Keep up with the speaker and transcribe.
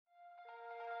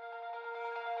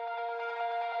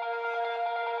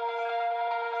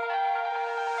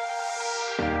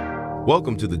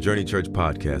Welcome to the Journey Church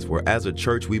podcast, where as a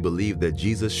church, we believe that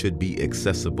Jesus should be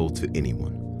accessible to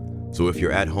anyone. So if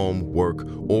you're at home, work,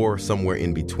 or somewhere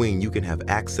in between, you can have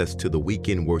access to the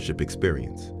weekend worship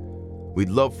experience. We'd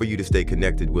love for you to stay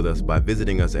connected with us by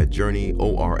visiting us at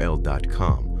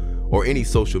journeyorl.com or any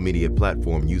social media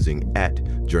platform using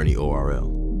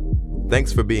 @JourneyORL.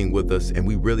 Thanks for being with us, and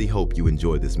we really hope you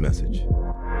enjoy this message.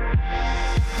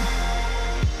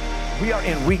 We are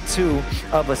in week 2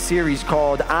 of a series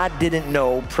called I Didn't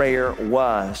Know Prayer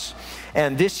Was.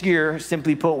 And this year,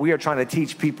 simply put, we are trying to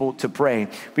teach people to pray.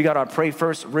 We got our Pray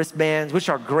First wristbands, which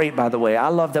are great, by the way. I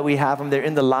love that we have them. They're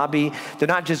in the lobby. They're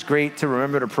not just great to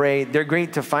remember to pray. They're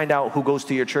great to find out who goes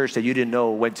to your church that you didn't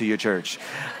know went to your church.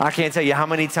 I can't tell you how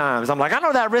many times I'm like, I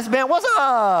know that wristband. What's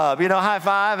up? You know, high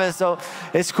five. And so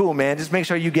it's cool, man. Just make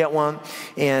sure you get one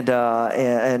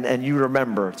and you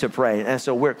remember to pray. And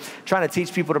so we're trying to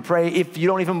teach people to pray. If you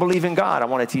don't even believe in God, I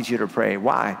want to teach you to pray.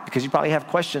 Why? Because you probably have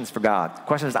questions for God,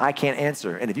 questions I can't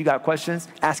answer. And if you got questions,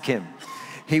 ask him.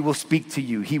 He will speak to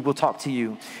you. He will talk to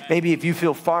you. Maybe if you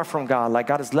feel far from God, like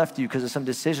God has left you because of some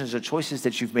decisions or choices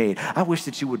that you've made, I wish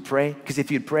that you would pray, because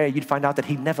if you'd pray, you'd find out that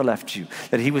he never left you,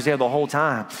 that he was there the whole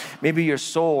time. Maybe your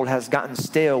soul has gotten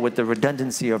stale with the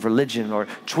redundancy of religion or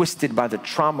twisted by the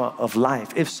trauma of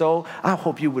life. If so, I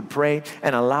hope you would pray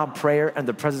and allow prayer and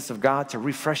the presence of God to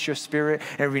refresh your spirit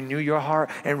and renew your heart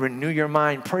and renew your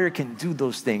mind. Prayer can do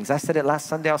those things. I said it last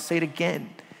Sunday. I'll say it again.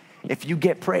 If you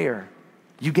get prayer,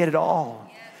 you get it all.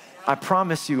 I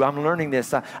promise you, I'm learning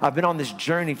this. I've been on this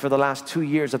journey for the last 2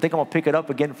 years. I think I'm going to pick it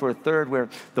up again for a third, where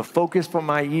the focus for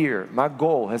my year, my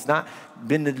goal has not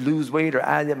been to lose weight or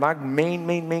add it. My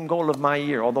main goal of my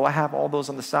year, although I have all those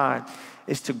on the side,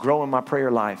 is to grow in my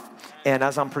prayer life. And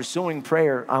as I'm pursuing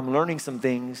prayer, I'm learning some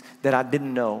things that I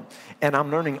didn't know. And I'm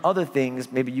learning other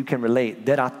things, maybe you can relate,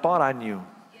 that I thought I knew.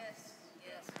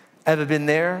 Ever been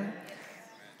there?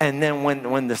 And then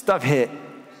when the stuff hit,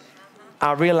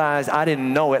 I realized I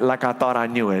didn't know it like I thought I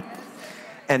knew it.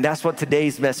 And that's what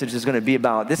today's message is going to be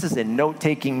about. This is a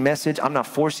note-taking message. I'm not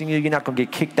forcing you. You're not going to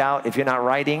get kicked out if you're not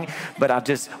writing, but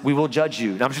we will judge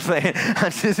you. I'm just playing.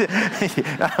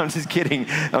 I'm just kidding.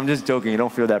 I'm just joking. You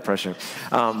don't feel that pressure.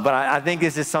 But I think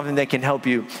this is something that can help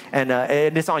you. And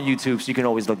it's on YouTube, so you can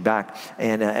always look back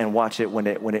and watch it when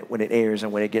it airs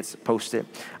and when it gets posted.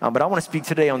 But I want to speak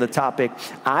today on the topic,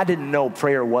 I didn't know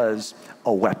prayer was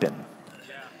a weapon.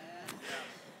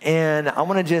 And I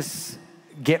want to just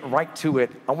get right to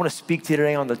it. I want to speak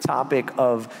today on the topic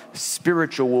of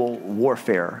spiritual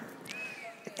warfare.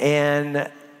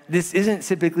 And this isn't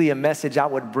typically a message I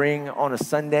would bring on a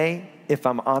Sunday. If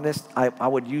I'm honest, I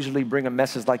would usually bring a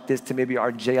message like this to maybe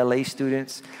our JLA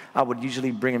students. I would usually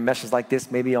bring a message like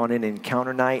this maybe on an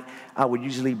encounter night. I would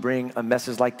usually bring a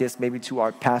message like this maybe to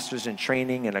our pastors in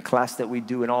training and a class that we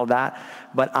do and all that.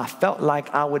 But I felt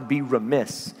like I would be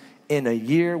remiss in a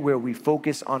year where we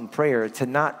focus on prayer to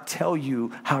not tell you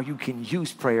how you can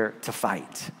use prayer to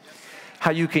fight,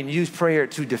 how you can use prayer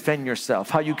to defend yourself,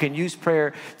 how you can use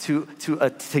prayer to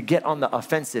get on the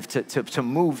offensive, to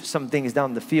move some things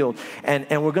down the field. And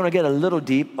we're going to get a little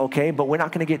deep, okay? But we're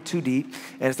not going to get too deep,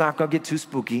 and it's not going to get too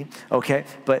spooky, okay?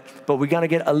 But we're going to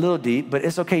get a little deep, but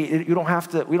it's okay. We don't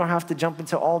have to jump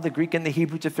into all the Greek and the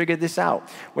Hebrew to figure this out.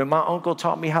 When my uncle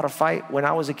taught me how to fight when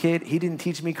I was a kid, he didn't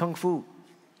teach me kung fu.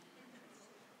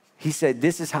 He said,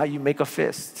 this is how you make a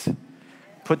fist.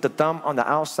 Put the thumb on the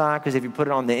outside, because if you put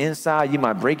it on the inside, you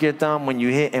might break your thumb when you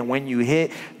hit. And when you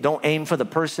hit, don't aim for the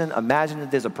person. Imagine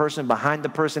that there's a person behind the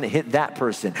person and hit that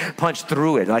person. Punch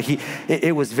through it.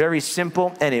 It was very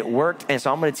simple, and it worked. And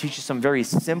so I'm going to teach you some very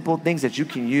simple things that you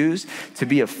can use to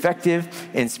be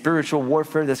effective in spiritual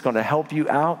warfare that's going to help you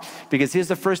out. Because here's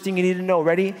the first thing you need to know.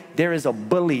 Ready? There is a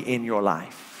bully in your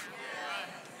life.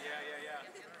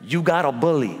 You got a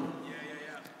bully.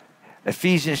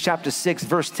 Ephesians chapter 6,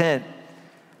 verse 10.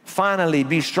 Finally,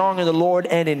 be strong in the Lord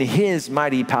and in his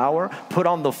mighty power. Put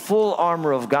on the full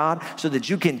armor of God so that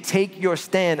you can take your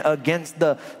stand against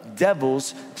the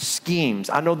devil's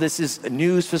schemes. I know this is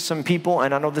news for some people,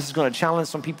 and I know this is going to challenge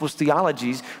some people's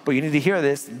theologies, but you need to hear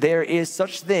this. There is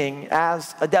such thing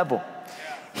as a devil.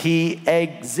 He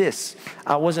exists.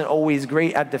 I wasn't always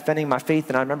great at defending my faith,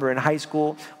 and I remember in high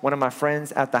school, one of my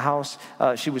friends at the house,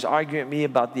 she was arguing with me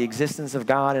about the existence of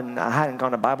God, and I hadn't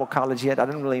gone to Bible college yet. I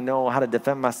didn't really know how to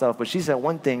defend myself, but she said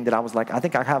one thing that I was like, I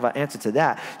think I have an answer to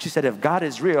that. She said, if God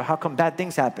is real, how come bad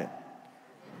things happen?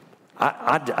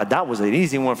 That was an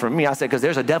easy one for me. I said, because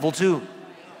there's a devil too.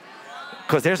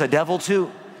 Because there's a devil too.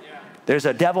 There's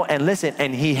a devil, and listen,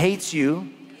 and he hates you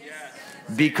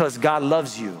because God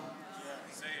loves you.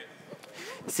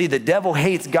 See, the devil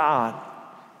hates God,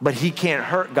 but he can't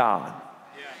hurt God.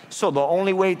 So the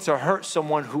only way to hurt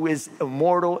someone who is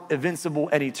immortal, invincible,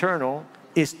 and eternal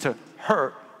is to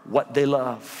hurt what they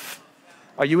love.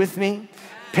 Are you with me?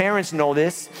 Parents know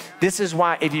this. This is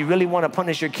why if you really want to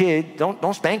punish your kid,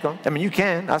 don't spank them. I mean, you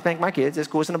can. I spank my kids. It's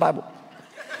cool. It's in the Bible.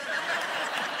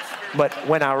 But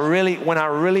when I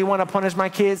really want to punish my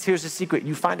kids, here's the secret.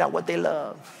 You find out what they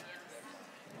love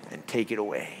and take it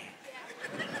away.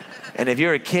 And if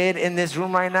you're a kid in this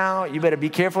room right now, you better be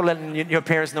careful letting your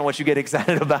parents know what you get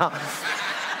excited about.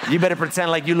 You better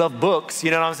pretend like you love books.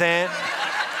 You know what I'm saying?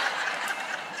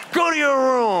 Go to your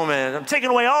room and I'm taking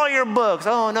away all your books.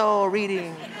 Oh no, reading.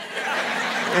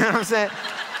 You know what I'm saying?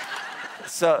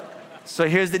 So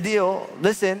here's the deal.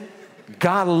 Listen,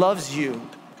 God loves you.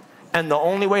 And the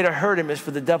only way to hurt him is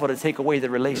for the devil to take away the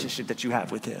relationship that you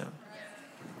have with him.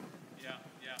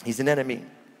 He's an enemy.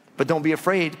 But don't be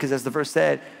afraid, because as the verse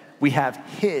said, we have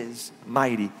his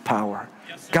mighty power.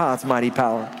 God's mighty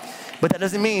power. But that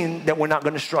doesn't mean that we're not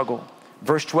going to struggle.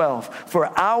 Verse 12, for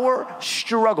our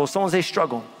struggle, someone say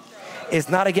struggle, is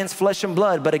not against flesh and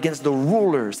blood, but against the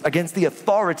rulers, against the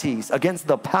authorities, against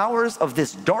the powers of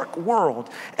this dark world,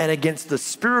 and against the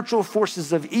spiritual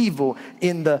forces of evil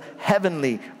in the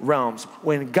heavenly realms.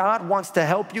 When God wants to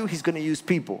help you, he's going to use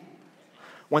people.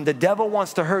 When the devil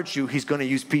wants to hurt you, he's going to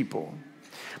use people.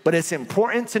 But it's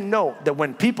important to note that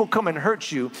when people come and hurt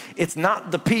you, it's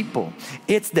not the people.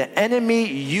 It's the enemy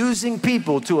using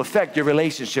people to affect your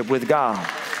relationship with God.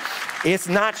 It's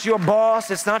not your boss,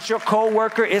 it's not your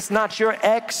coworker, it's not your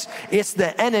ex, it's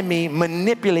the enemy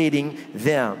manipulating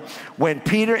them. When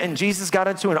Peter and Jesus got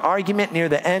into an argument near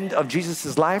the end of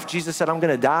Jesus' life, Jesus said, I'm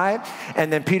gonna die.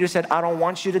 And then Peter said, I don't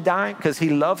want you to die, because he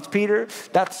loved Peter.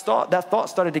 That thought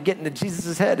started to get into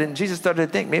Jesus' head, and Jesus started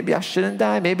to think, maybe I shouldn't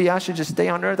die, maybe I should just stay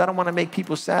on earth. I don't wanna make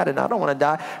people sad, and I don't wanna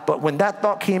die. But when that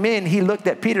thought came in, he looked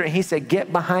at Peter and he said,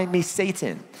 get behind me,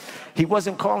 Satan. He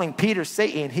wasn't calling Peter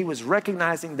Satan. He was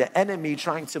recognizing the enemy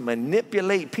trying to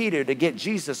manipulate Peter to get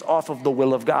Jesus off of the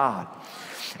will of God.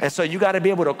 And so you got to be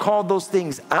able to call those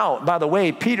things out. By the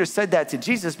way, Peter said that to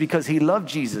Jesus because he loved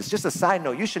Jesus. Just a side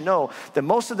note, you should know that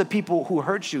most of the people who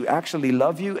hurt you actually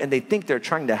love you, and they think they're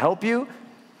trying to help you.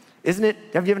 Isn't it?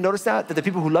 Have you ever noticed that? That the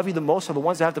people who love you the most are the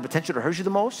ones that have the potential to hurt you the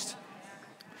most?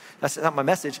 That's not my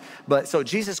message. But so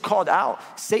Jesus called out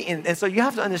Satan. And so you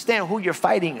have to understand who you're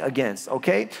fighting against,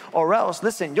 okay? Or else,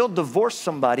 listen, you'll divorce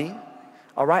somebody,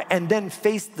 all right, and then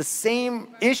face the same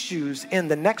issues in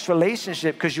the next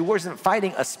relationship because you wasn't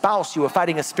fighting a spouse, you were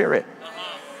fighting a spirit.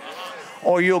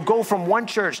 Or you'll go from one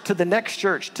church to the next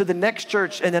church to the next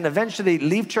church, and then eventually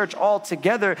leave church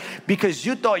altogether because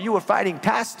you thought you were fighting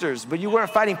pastors, but you weren't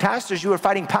fighting pastors, you were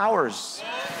fighting powers.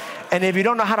 And if you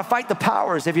don't know how to fight the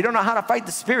powers, if you don't know how to fight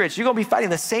the spirits, you're going to be fighting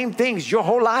the same things your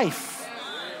whole life.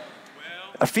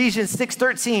 Ephesians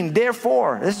 6:13,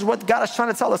 therefore, this is what God is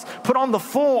trying to tell us, put on the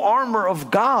full armor of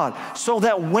God so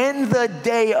that when the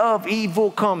day of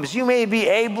evil comes, you may be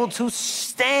able to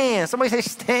stand. Somebody say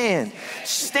stand.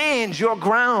 Stand your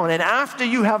ground. And after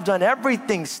you have done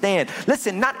everything, stand.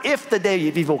 Listen, not if the day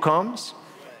of evil comes,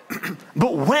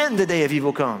 but when the day of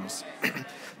evil comes.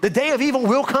 The day of evil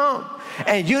will come.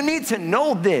 And you need to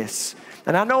know this.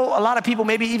 And I know a lot of people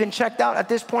maybe even checked out at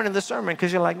this point in the sermon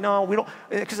because you're like, no, we don't.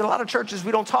 Because a lot of churches,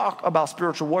 we don't talk about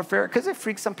spiritual warfare because it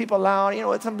freaks some people out. You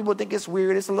know, some people think it's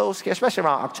weird. It's a little scary, especially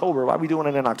around October. Why are we doing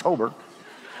it in October?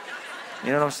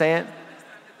 You know what I'm saying?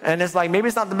 And it's like, maybe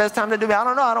it's not the best time to do it. I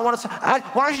don't know. I don't want to. Why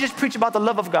don't you just preach about the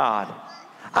love of God?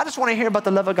 I just want to hear about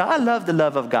the love of God. I love the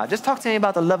love of God. Just talk to me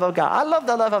about the love of God. I love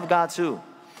the love of God too.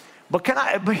 But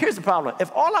here's the problem.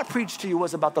 If all I preached to you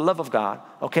was about the love of God,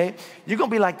 okay, you're going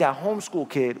to be like that homeschool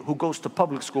kid who goes to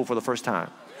public school for the first time.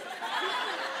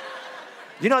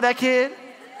 You know that kid?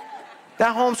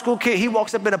 That homeschool kid, he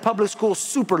walks up in a public school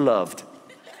super loved.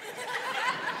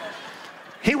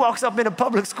 He walks up in a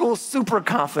public school super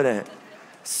confident,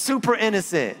 super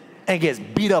innocent, and gets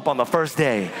beat up on the first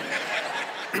day.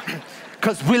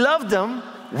 Because we loved him,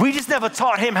 we just never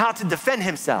taught him how to defend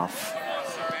himself.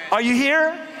 Are you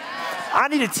here? I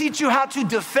need to teach you how to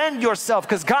defend yourself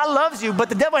because God loves you, but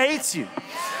the devil hates you.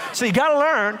 So you got to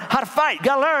learn how to fight. You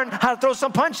got to learn how to throw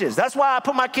some punches. That's why I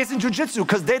put my kids in jiu-jitsu,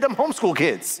 because they're them homeschool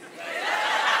kids.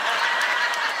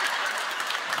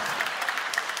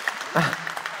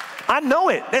 I know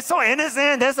it. They're so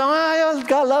innocent. They're so, oh,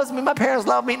 God loves me. My parents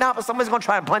love me now, but somebody's going to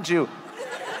try and punch you.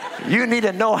 You need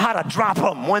to know how to drop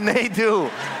them when they do.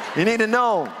 You need to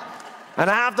know. And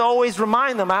I have to always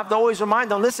remind them.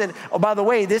 Listen, oh, by the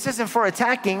way, this isn't for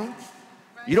attacking.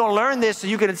 You don't learn this so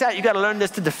you can attack. You got to learn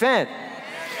this to defend.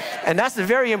 And that's a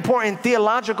very important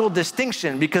theological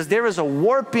distinction, because there is a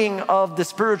warping of the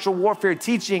spiritual warfare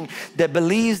teaching that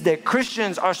believes that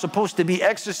Christians are supposed to be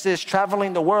exorcists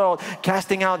traveling the world,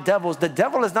 casting out devils. The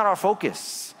devil is not our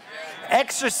focus.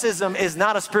 Exorcism is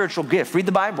not a spiritual gift. Read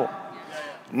the Bible.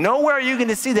 Nowhere are you going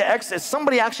to see the exorcism.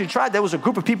 Somebody actually tried. There was a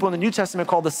group of people in the New Testament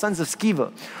called the sons of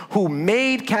Sceva who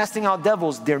made casting out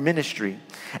devils their ministry.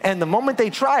 And the moment they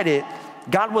tried it,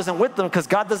 God wasn't with them, because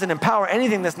God doesn't empower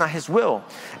anything that's not his will.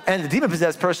 And the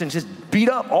demon-possessed person just beat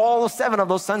up all 7 of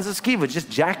those sons of Sceva, just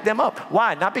jacked them up.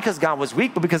 Why? Not because God was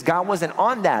weak, but because God wasn't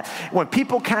on that. When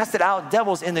people casted out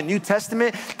devils in the New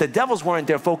Testament, the devils weren't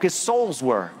their focus, souls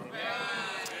were.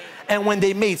 And when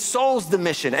they made souls the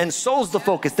mission and souls the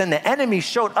focus, then the enemy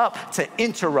showed up to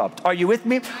interrupt. Are you with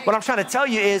me? What I'm trying to tell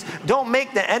you is, don't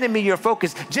make the enemy your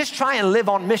focus. Just try and live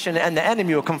on mission, and the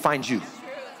enemy will come find you.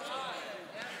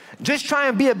 Just try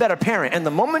and be a better parent. And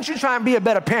the moment you try and be a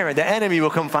better parent, the enemy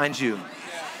will come find you.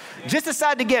 Just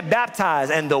decide to get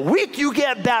baptized, and the week you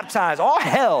get baptized, all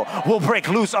hell will break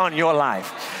loose on your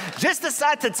life. Just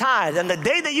decide to tithe, and the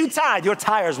day that you tithe, your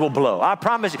tires will blow. I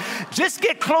promise you. Just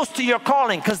get close to your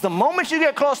calling, because the moment you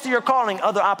get close to your calling,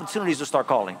 other opportunities will start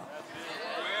calling.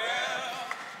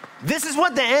 This is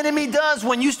what the enemy does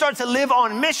when you start to live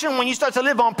on mission, when you start to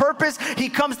live on purpose. He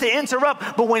comes to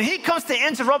interrupt. But when he comes to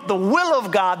interrupt the will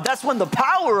of God, that's when the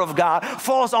power of God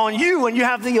falls on you and you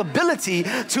have the ability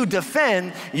to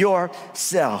defend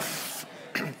yourself.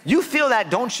 You feel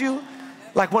that, don't you?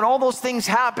 Like when all those things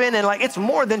happen, and like it's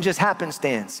more than just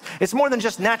happenstance. It's more than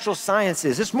just natural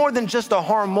sciences. It's more than just a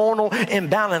hormonal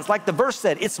imbalance. Like the verse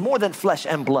said, it's more than flesh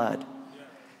and blood.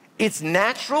 It's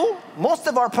natural. Most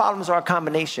of our problems are a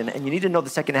combination, and you need to know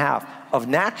the second half of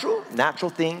natural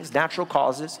things, natural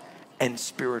causes, and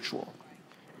spiritual.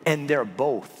 And they're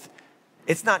both.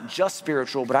 It's not just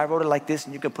spiritual, but I wrote it like this,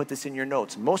 and you can put this in your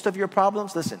notes. Most of your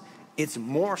problems, listen, it's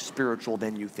more spiritual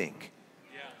than you think.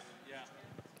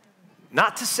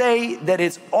 Not to say that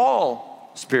it's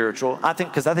all spiritual. I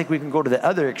think we can go to the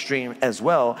other extreme as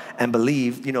well and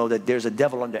believe, that there's a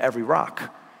devil under every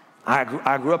rock.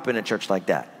 I grew up in a church like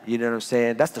that. You know what I'm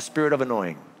saying? That's the spirit of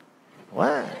annoying.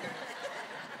 What?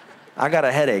 I got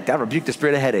a headache. I rebuke the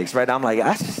spirit of headaches, right? I'm like,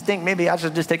 I just think maybe I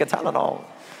should just take a Tylenol.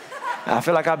 I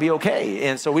feel like I'll be okay.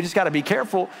 And so we just got to be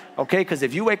careful, okay? Because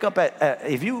if you wake up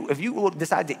if you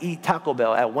decide to eat Taco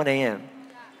Bell at 1 a.m.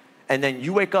 and then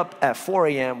you wake up at 4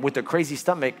 a.m. with a crazy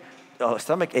stomach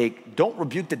ache, don't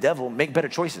rebuke the devil. Make better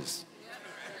choices.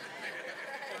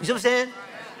 You see what I'm saying?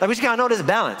 Like, we just got to know there's a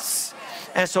balance.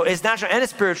 And so it's natural and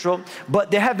it's spiritual,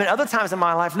 but there have been other times in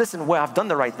my life, listen, where I've done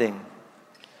the right thing,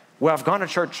 where I've gone to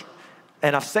church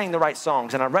and I've sang the right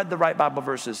songs and I read the right Bible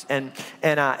verses and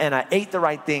I ate the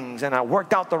right things and I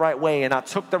worked out the right way and I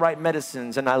took the right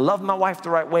medicines and I loved my wife the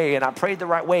right way and I prayed the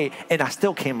right way, and I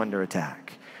still came under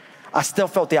attack. I still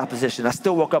felt the opposition. I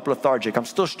still woke up lethargic. I'm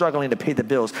still struggling to pay the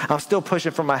bills. I'm still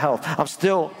pushing for my health. I'm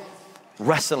still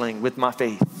wrestling with my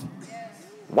faith.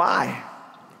 Why?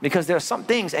 Because there are some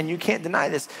things, and you can't deny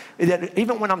this, that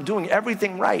even when I'm doing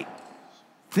everything right,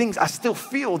 I still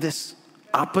feel this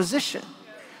opposition.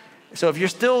 So if you're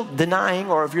still denying,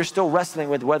 or if you're still wrestling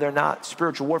with whether or not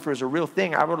spiritual warfare is a real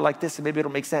thing, I wrote it like this, and maybe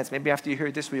it'll make sense. Maybe after you hear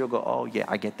it this way, you'll go, oh yeah,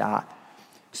 I get that.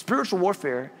 Spiritual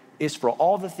warfare is for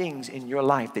all the things in your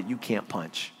life that you can't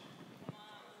punch.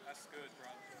 That's good,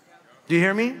 bro. Do you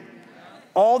hear me?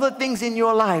 All the things in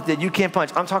your life that you can't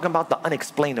punch. I'm talking about the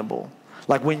unexplainable.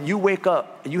 Like when you wake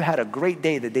up, you had a great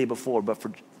day the day before, but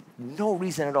for no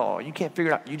reason at all, you can't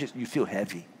figure it out. You feel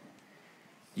heavy.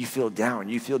 You feel down.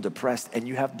 You feel depressed, and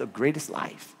you have the greatest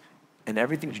life and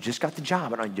everything. You just got the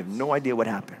job, and you have no idea what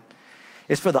happened.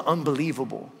 It's for the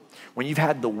unbelievable. When you've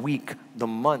had the week, the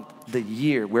month, the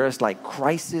year, where it's like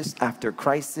crisis after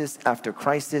crisis after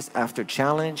crisis after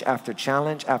challenge after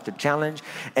challenge after challenge,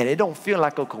 and it don't feel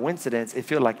like a coincidence. It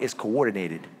feels like it's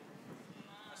coordinated.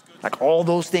 Like all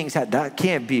those things that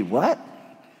can't be what?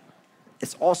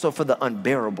 It's also for the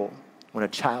unbearable, when a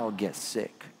child gets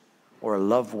sick or a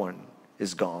loved one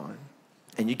is gone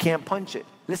and you can't punch it.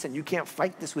 Listen, you can't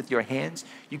fight this with your hands.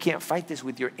 You can't fight this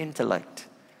with your intellect.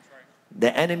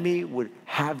 The enemy would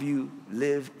have you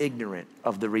live ignorant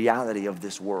of the reality of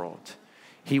this world.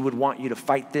 He would want you to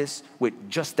fight this with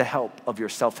just the help of your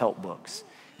self-help books.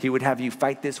 He would have you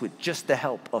fight this with just the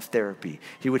help of therapy.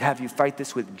 He would have you fight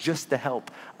this with just the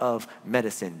help of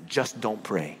medicine. Just don't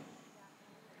pray.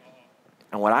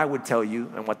 And what I would tell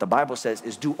you, and what the Bible says,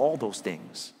 is do all those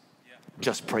things.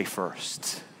 Just pray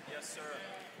first.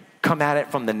 Come at it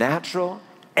from the natural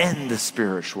and the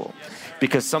spiritual.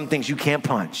 Because some things you can't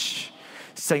punch.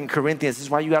 2 Corinthians, this is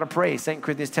why you got to pray. 2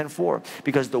 Corinthians 10:4,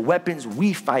 because the weapons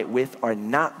we fight with are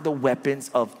not the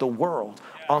weapons of the world.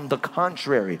 On the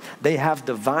contrary, they have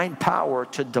divine power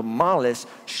to demolish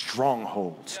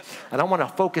strongholds. And I want to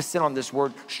focus in on this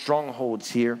word strongholds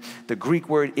here. The Greek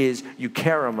word is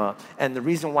eukarima. And the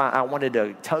reason why I wanted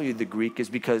to tell you the Greek is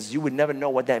because you would never know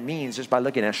what that means just by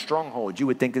looking at strongholds. You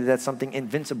would think that that's something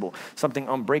invincible, something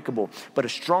unbreakable. But a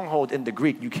stronghold in the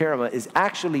Greek, eukarima, is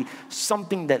actually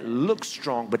something that looks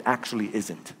strong but actually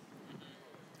isn't.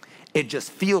 It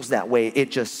just feels that way.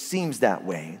 It just seems that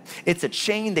way. It's a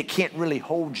chain that can't really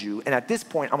hold you. And at this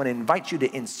point, I'm going to invite you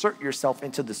to insert yourself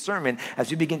into the sermon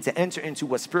as you begin to enter into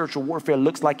what spiritual warfare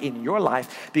looks like in your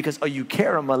life. Because a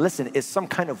eukarima, listen, is some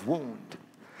kind of wound,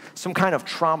 some kind of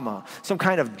trauma, some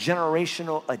kind of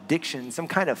generational addiction, some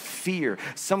kind of fear,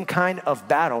 some kind of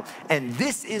battle. And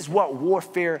this is what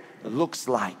warfare looks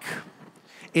like.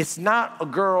 It's not a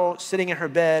girl sitting in her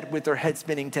bed with her head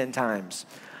spinning 10 times.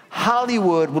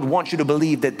 Hollywood would want you to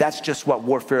believe that that's just what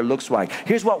warfare looks like.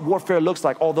 Here's what warfare looks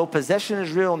like. Although possession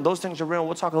is real and those things are real, and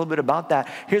we'll talk a little bit about that.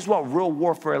 Here's what real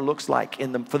warfare looks like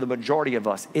for the majority of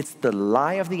us. It's the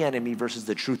lie of the enemy versus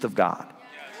the truth of God.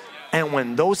 And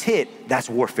when those hit, that's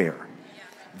warfare.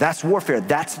 That's warfare.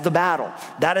 That's the battle.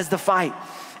 That is the fight.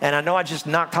 And I know I just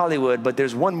knocked Hollywood, but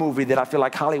there's one movie that I feel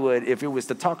like Hollywood, if it was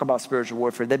to talk about spiritual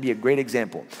warfare, that'd be a great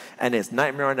example. And it's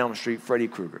Nightmare on Elm Street, Freddy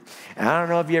Krueger. And I don't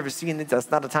know if you ever seen it. That's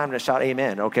not the time to shout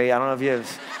amen, okay? I don't know if you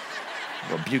have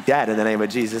rebuke that in the name of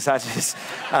Jesus. I just...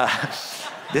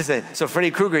 So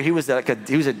Freddy Krueger, he was a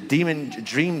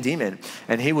dream demon,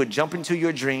 and he would jump into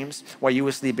your dreams while you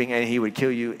were sleeping, and he would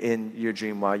kill you in your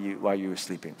dream while you were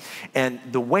sleeping. And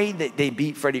the way that they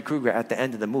beat Freddy Krueger at the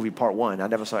end of the movie, part one, I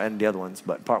never saw any of the other ones,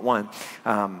 but part one,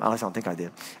 at least I don't think I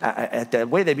did. The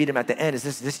way they beat him at the end is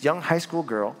this young high school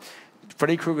girl.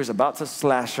 Freddy Krueger's about to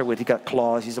slash her he got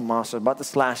claws, he's a monster, about to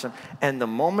slash him. And the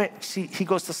moment he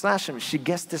goes to slash him, she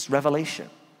gets this revelation.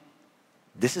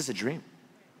 This is a dream.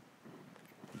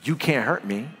 You can't hurt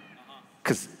me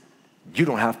because you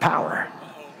don't have power.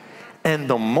 And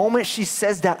the moment she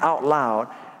says that out loud,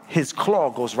 his claw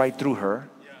goes right through her.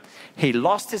 He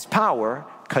lost his power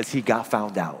because he got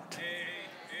found out.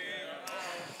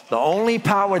 The only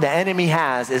power the enemy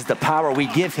has is the power we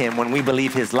give him when we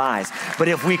believe his lies. But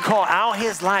if we call out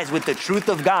his lies with the truth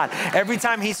of God, every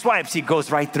time he swipes, he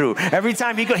goes right through. Every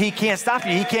time he can't stop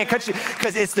you, he can't cut you,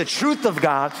 because it's the truth of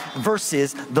God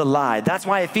versus the lie. That's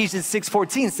why Ephesians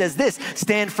 6:14 says this,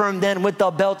 stand firm then with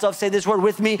the belt of, say this word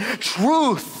with me,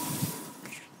 truth.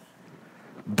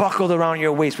 Buckled around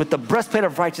your waist with the breastplate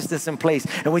of righteousness in place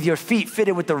and with your feet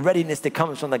fitted with the readiness that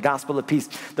comes from the gospel of peace.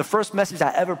 The first message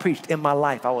I ever preached in my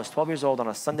life, I was 12 years old on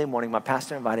a Sunday morning. My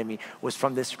pastor invited me, was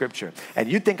from this scripture. And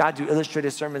you think I do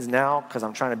illustrated sermons now because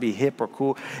I'm trying to be hip or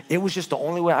cool. It was just the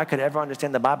only way I could ever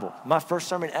understand the Bible. My first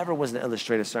sermon ever was an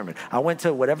illustrated sermon. I went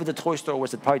to whatever the toy store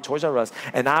was, probably Toys R Us,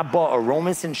 and I bought a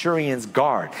Roman centurion's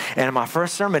guard. And my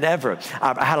first sermon ever,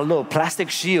 I had a little plastic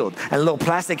shield and a little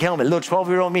plastic helmet, little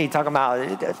 12-year-old me talking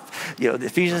about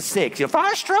Ephesians 6. For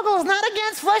our struggle is not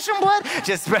against flesh and blood.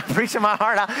 Just preaching my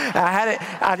heart out. I had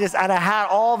it. I had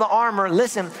all the armor.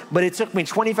 Listen, but it took me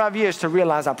 25 years to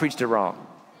realize I preached it wrong.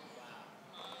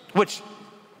 Which,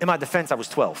 in my defense, I was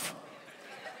 12.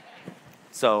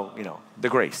 So, the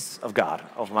grace of God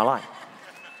over my life.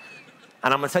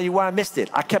 And I'm going to tell you why I missed it.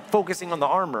 I kept focusing on the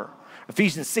armor.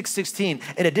 Ephesians 6:16,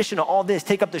 in addition to all this,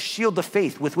 take up the shield of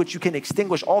faith with which you can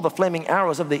extinguish all the flaming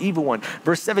arrows of the evil one.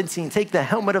 Verse 17, take the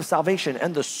helmet of salvation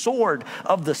and the sword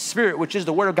of the Spirit, which is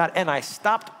the word of God. And I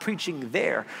stopped preaching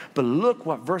there. But look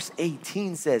what verse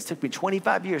 18 says. It took me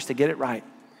 25 years to get it right.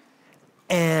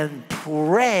 And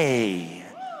pray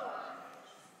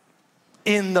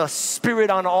in the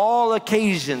Spirit on all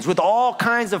occasions with all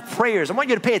kinds of prayers. I want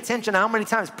you to pay attention to how many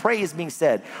times pray is being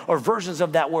said or versions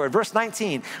of that word. Verse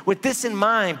 19, with this in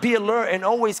mind, be alert and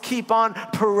always keep on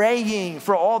praying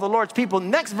for all the Lord's people.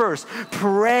 Next verse,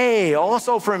 pray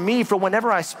also for me, for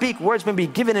whenever I speak, words may be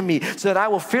given to me so that I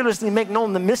will fearlessly make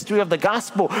known the mystery of the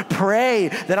gospel. Pray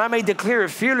that I may declare it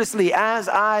fearlessly as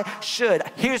I should.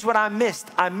 Here's what I missed.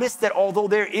 I missed that although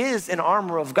there is an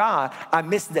armor of God, I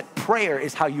missed that prayer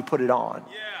is how you put it on.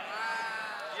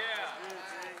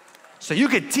 So you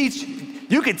could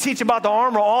teach about the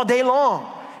armor all day long.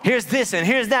 Here's this and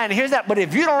here's that and here's that. But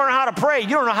if you don't learn how to pray, you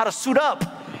don't know how to suit up.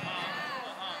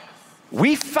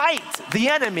 We fight the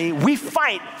enemy. We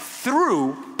fight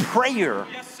through prayer.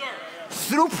 Yes, sir.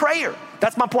 Through prayer.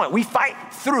 That's my point. We fight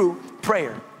through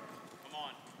prayer. Come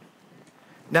on.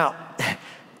 Now,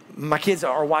 My kids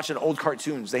are watching old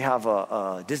cartoons. They have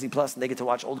a Disney Plus, and they get to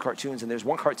watch old cartoons. And there's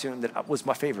one cartoon that was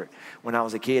my favorite when I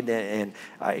was a kid. And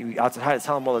I try to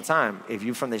tell them all the time, if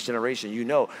you're from this generation, you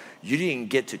know you didn't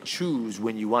get to choose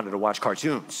when you wanted to watch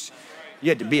cartoons. You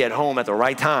had to be at home at the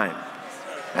right time.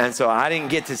 And so I didn't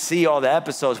get to see all the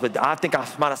episodes, but I think I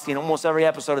might have seen almost every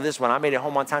episode of this one. I made it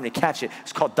home on time to catch it.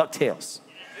 It's called DuckTales.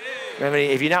 Remember,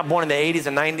 if you're not born in the 80s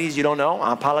and 90s, you don't know.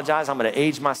 I apologize. I'm going to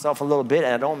age myself a little bit,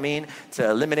 and I don't mean to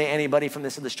eliminate anybody from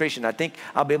this illustration. I think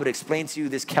I'll be able to explain to you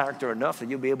this character enough that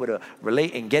you'll be able to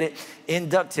relate and get it. In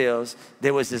DuckTales,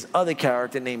 there was this other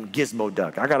character named Gizmo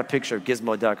Duck. I got a picture of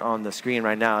Gizmo Duck on the screen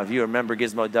right now. If you remember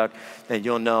Gizmo Duck, then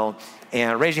you'll know.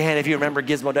 And raise your hand if you remember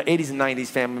Gizmo Duck, 80s and 90s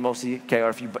family mostly, okay, or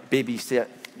if you babysit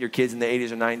your kids in the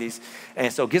 80s or 90s.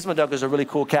 And so Gizmo Duck is a really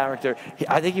cool character.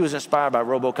 I think he was inspired by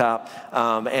RoboCop.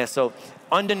 And so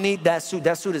underneath that suit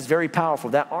is very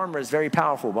powerful. That armor is very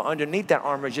powerful. But underneath that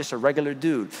armor is just a regular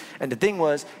dude. And the thing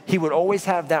was, he would always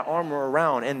have that armor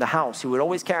around in the house. He would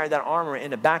always carry that armor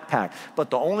in a backpack. But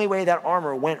the only way that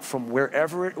armor went from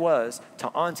wherever it was to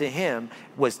onto him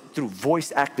was through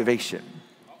voice activation.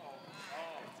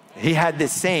 He had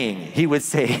this saying. He would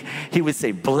say,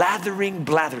 blathering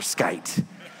blatherskite.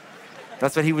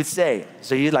 That's what he would say.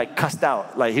 So he like cussed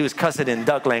out, like he was cussing in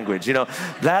duck language, you know,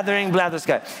 blathering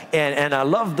blatherskite. And I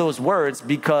love those words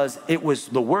because it was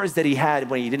the words that he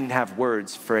had when he didn't have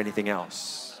words for anything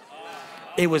else.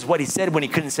 It was what he said when he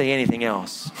couldn't say anything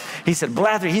else. He said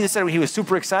blather. He just said when he was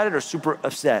super excited or super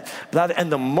upset. Blather.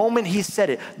 And the moment he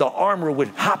said it, the armor would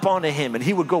hop onto him and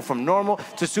he would go from normal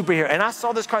to superhero. And I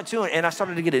saw this cartoon and I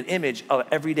started to get an image of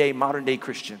everyday modern day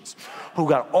Christians who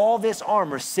got all this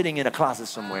armor sitting in a closet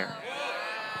somewhere.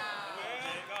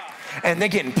 And they're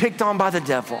getting picked on by the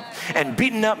devil and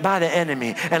beaten up by the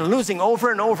enemy and losing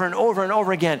over and over and over and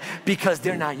over again because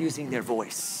they're not using their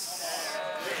voice.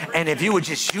 And if you would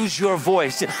just use your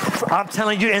voice, I'm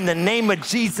telling you, in the name of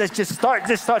Jesus,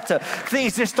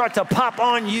 things just start to pop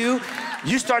on you.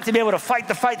 You start to be able to fight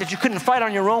the fight that you couldn't fight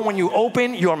on your own when you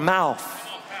open your mouth.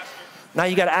 Now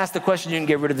you got to ask the question. You can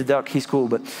get rid of the duck. He's cool,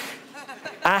 but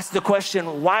ask the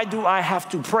question, why do I have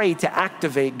to pray to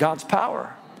activate God's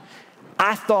power?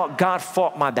 I thought God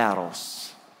fought my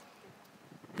battles.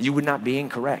 You would not be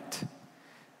incorrect.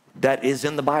 That is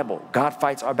in the Bible. God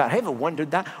fights our battle. Have you ever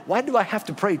wondered that? Why do I have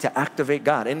to pray to activate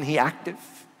God? Isn't he active?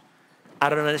 I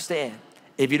don't understand.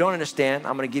 If you don't understand,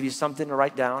 I'm going to give you something to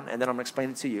write down, and then I'm going to explain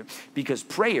it to you. Because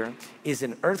prayer is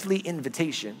an earthly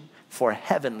invitation for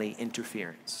heavenly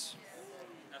interference.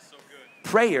 That's so good.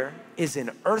 Prayer is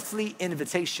an earthly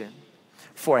invitation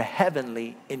for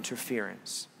heavenly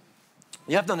interference.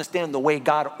 You have to understand the way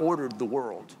God ordered the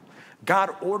world.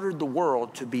 God ordered the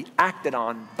world to be acted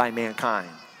on by mankind.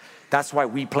 That's why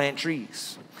we plant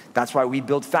trees. That's why we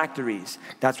build factories.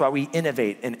 That's why we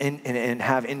innovate and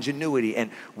have ingenuity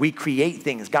and we create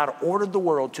things. God ordered the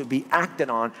world to be acted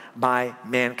on by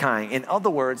mankind. In other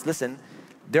words, listen,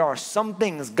 there are some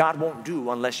things God won't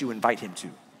do unless you invite him to.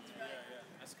 Yeah,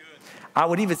 that's good. I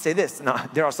would even say this. Now,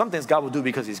 there are some things God will do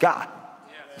because he's God,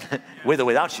 with or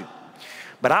without you.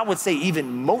 But I would say even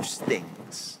most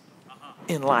things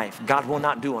in life, God will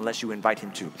not do unless you invite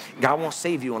him to. God won't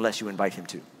save you unless you invite him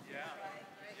to.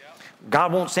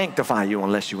 God won't sanctify you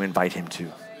unless you invite him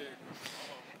to.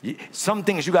 Some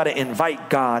things you got to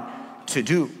invite God to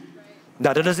do.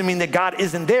 Now, that doesn't mean that God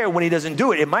isn't there when he doesn't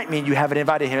do it. It might mean you haven't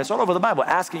invited him. It's all over the Bible.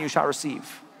 Ask and you shall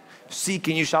receive. Seek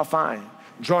and you shall find.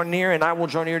 Draw near and I will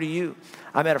draw near to you.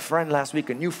 I met a friend last week,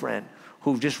 a new friend,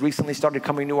 who just recently started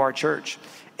coming to our church.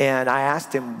 And I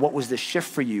asked him, what was the shift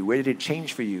for you? Where did it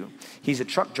change for you? He's a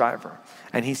truck driver.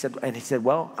 And he said,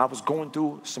 well, I was going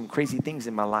through some crazy things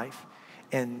in my life.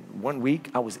 And one week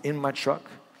I was in my truck,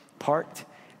 parked,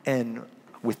 and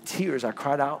with tears I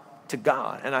cried out to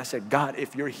God. And I said, God,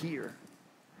 if you're here,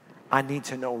 I need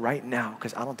to know right now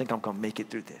because I don't think I'm going to make it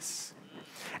through this.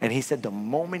 And he said the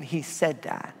moment he said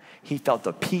that, he felt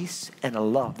a peace and a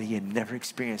love that he had never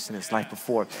experienced in his life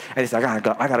before. And he said, I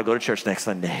gotta go to church next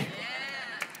Sunday.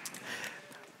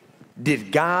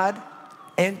 Did God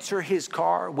enter his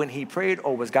car when he prayed,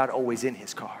 or was God always in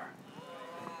his car?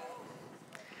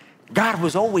 God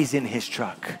was always in his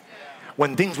truck.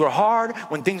 When things were hard,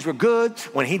 when things were good,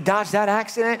 when he dodged that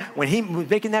accident, when he was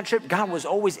making that trip, God was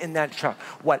always in that truck.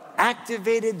 What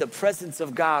activated the presence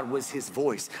of God was his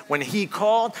voice. When he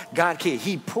called, God came.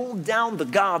 He pulled down the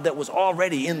God that was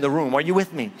already in the room. Are you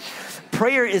with me?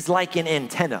 Prayer is like an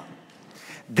antenna.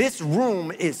 This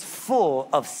room is full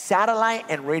of satellite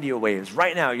and radio waves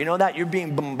right now. You know that? You're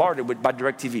being bombarded by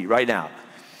DirecTV right now.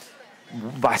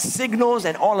 By signals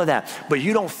and all of that. But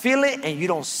you don't feel it and you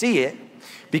don't see it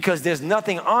because there's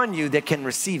nothing on you that can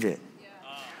receive it.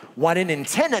 What an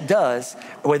antenna does,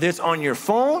 whether it's on your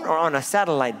phone or on a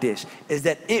satellite dish, is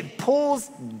that it pulls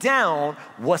down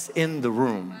what's in the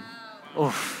room.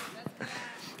 Oof.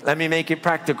 Let me make it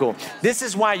practical. This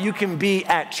is why you can be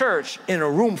at church in a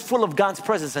room full of God's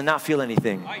presence and not feel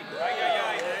anything.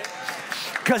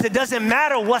 Because it doesn't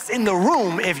matter what's in the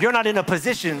room if you're not in a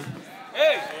position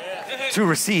to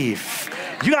receive.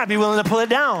 You gotta be willing to pull it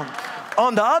down.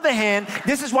 On the other hand,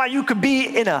 this is why you could be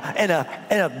in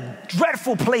a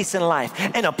dreadful place in life,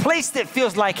 in a place that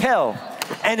feels like hell.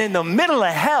 And in the middle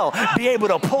of hell, be able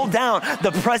to pull down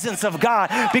the presence of God.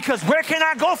 Because where can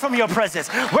I go from your presence?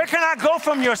 Where can I go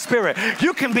from your spirit?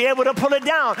 You can be able to pull it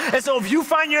down. And so if you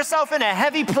find yourself in a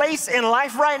heavy place in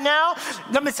life right now,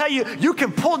 let me tell you, you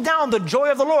can pull down the joy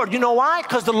of the Lord. You know why?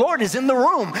 Because the Lord is in the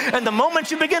room. And the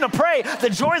moment you begin to pray, the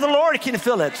joy of the Lord can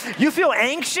fill it. You feel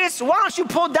anxious? Why don't you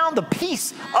pull down the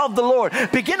peace of the Lord?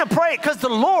 Begin to pray because the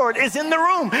Lord is in the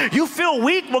room. You feel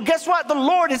weak? Well, guess what? The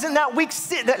Lord is in that weak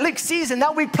season,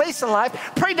 that weak place in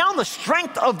life. Pray down the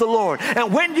strength of the Lord.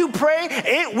 And when you pray,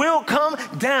 it will come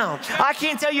down. I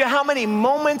can't tell you how many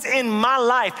moments in my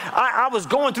life I was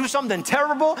going through something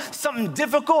terrible, something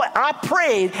difficult. I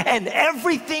prayed and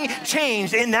everything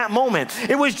changed in that moment.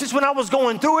 It was just when I was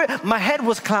going through it, my head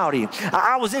was cloudy.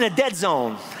 I was in a dead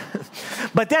zone.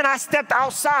 But then I stepped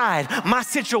outside my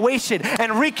situation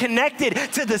and reconnected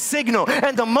to the signal.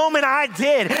 And the moment I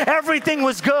did, everything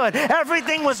was good.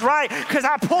 Everything was right because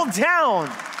I pulled down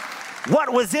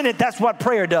what was in it. That's what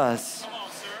prayer does.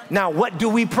 Now, what do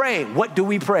we pray? What do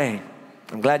we pray?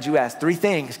 I'm glad you asked. 3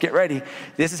 things. Get ready.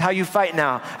 This is how you fight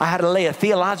now. I had to lay a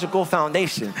theological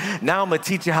foundation. Now I'm going to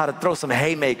teach you how to throw some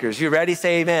haymakers. You ready?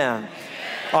 Say amen.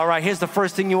 All right, here's the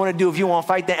first thing you want to do if you want to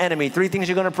fight the enemy. 3 things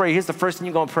you're going to pray. Here's the first thing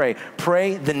you're going to pray.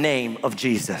 Pray the name of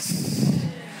Jesus.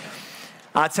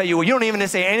 I'll tell you what, you don't even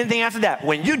say anything after that.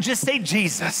 When you just say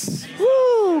Jesus,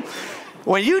 woo!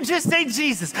 When you just say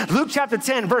Jesus, Luke chapter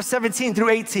 10, verse 17 through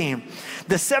 18,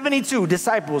 the 72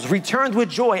 disciples returned with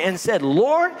joy and said,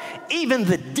 Lord, even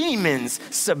the demons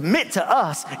submit to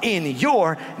us in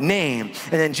your name.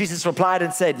 And then Jesus replied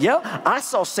and said, I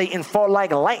saw Satan fall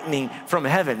like lightning from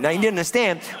heaven. Now you need to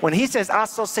understand, when he says, I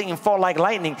saw Satan fall like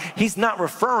lightning, he's not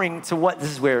referring to what,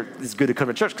 this is where it's good to come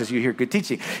to church because you hear good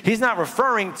teaching. He's not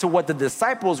referring to what the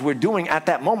disciples were doing at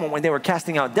that moment when they were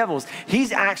casting out devils.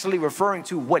 He's actually referring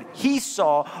to what he saw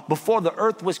before the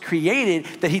earth was created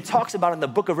that he talks about in the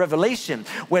book of Revelation,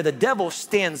 where the devil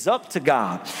stands up to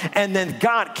God and then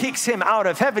God kicks him out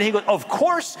of heaven. He goes, of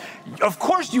course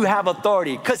you have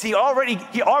authority because he's already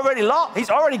gone.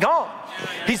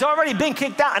 He's already been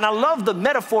kicked out. And I love the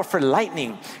metaphor for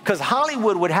lightning because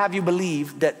Hollywood would have you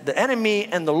believe that the enemy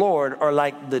and the Lord are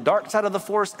like the dark side of the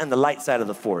force and the light side of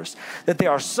the force, that they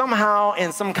are somehow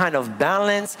in some kind of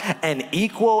balance and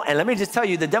equal. And let me just tell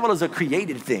you, the devil is a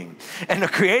created thing, and the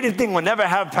created thing will never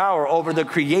have power over the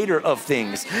creator of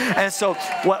things. And so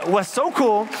what's so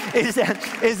cool is that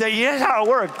here's how it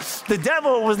works. The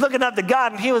devil was looking up to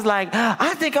God and he was like,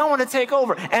 I think I want to take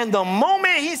over. And the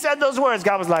moment he said those words,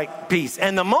 God was like, peace.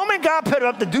 And the moment God put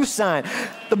up the deuce sign,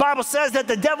 the Bible says that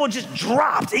the devil just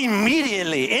dropped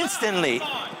immediately, instantly,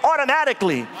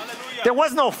 automatically. There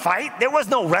was no fight. There was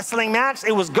no wrestling match.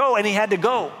 It was go, and he had to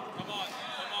go.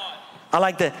 I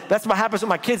like that. That's what happens with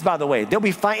my kids, by the way. They'll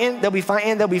be fighting,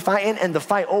 and the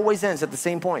fight always ends at the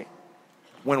same point.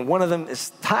 When one of them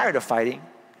is tired of fighting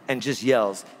and just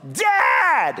yells,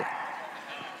 Dad!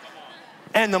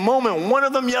 And the moment one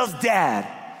of them yells, Dad,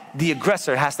 the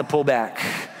aggressor has to pull back.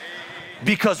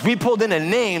 Because we pulled in a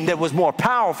name that was more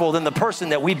powerful than the person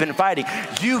that we've been fighting.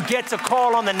 You get to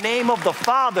call on the name of the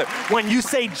Father when you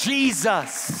say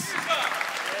Jesus.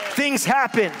 Things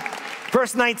happen.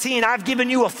 Verse 19, I've given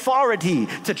you authority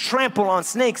to trample on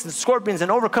snakes and scorpions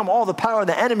and overcome all the power of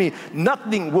the enemy.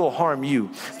 Nothing will harm you.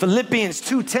 Philippians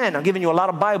 2:10, I'm giving you a lot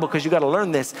of Bible because you got to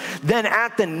learn this. Then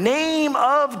at the name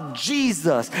of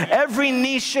Jesus, every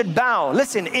knee should bow.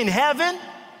 Listen, in heaven,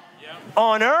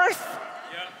 on earth,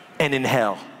 and in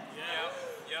hell,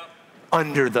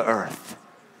 under the earth.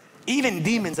 Even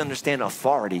demons understand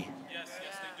authority.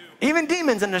 Even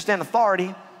demons understand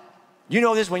authority. You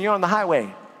know this when you're on the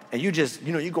highway and you're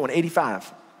going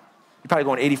 85. You're probably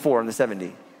going 84 on the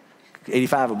 70.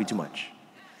 85 would be too much.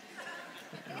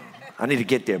 I need to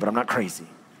get there, but I'm not crazy.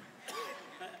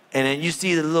 And then you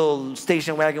see the little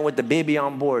station wagon with the baby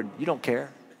on board. You don't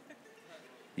care.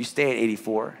 You stay at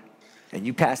 84 and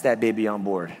you pass that baby on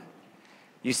board.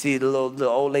 You see the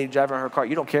old lady driving her car.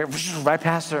 You don't care. Right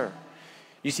past her.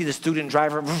 You see the student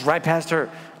driver. Right past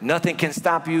her. Nothing can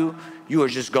stop you. You are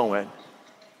just going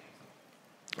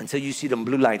until you see them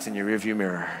blue lights in your rearview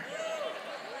mirror.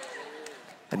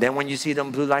 And then when you see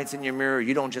them blue lights in your mirror,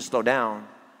 you don't just slow down,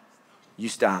 you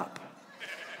stop.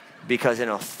 Because an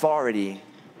authority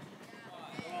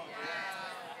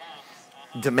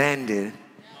demanded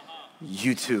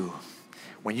you to.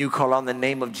 When you call on the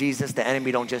name of Jesus, the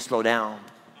enemy don't just slow down.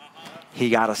 He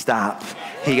gotta stop.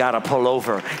 He gotta pull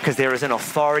over, because there is an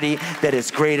authority that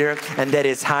is greater and that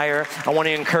is higher. I want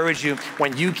to encourage you,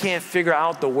 when you can't figure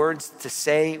out the words to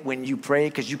say when you pray,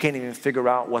 because you can't even figure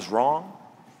out what's wrong,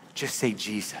 just say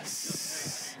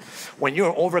Jesus. When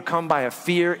you're overcome by a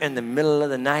fear in the middle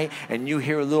of the night and you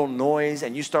hear a little noise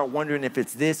and you start wondering if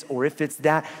it's this or if it's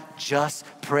that, just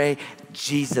pray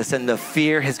Jesus, and the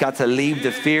fear has got to leave.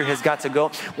 The fear has got to go.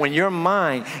 When your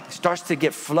mind starts to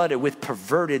get flooded with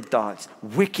perverted thoughts,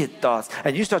 wicked thoughts,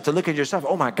 and you start to look at yourself,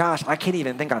 oh my gosh, I can't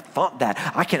even think I thought that.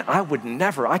 I would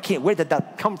never, I can't, where did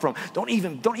that come from? Don't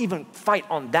even fight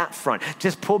on that front.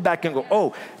 Just pull back and go,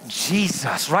 oh,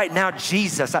 Jesus, right now,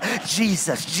 Jesus.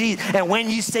 And when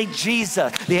you say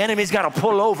Jesus, the enemy's got to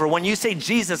pull over. When you say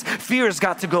Jesus, fear's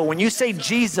got to go. When you say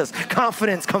Jesus,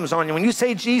 confidence comes on you. When you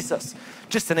say Jesus,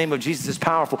 just the name of Jesus is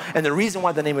powerful. And the reason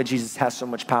why the name of Jesus has so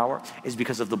much power is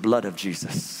because of the blood of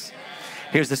Jesus.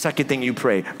 Here's the second thing you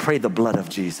pray. Pray the blood of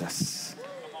Jesus.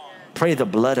 Pray the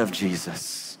blood of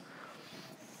Jesus.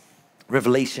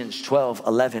 Revelations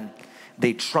 12:11.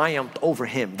 They triumphed over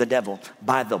him, the devil,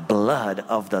 by the blood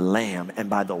of the Lamb and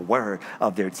by the word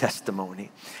of their testimony.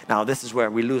 Now, this is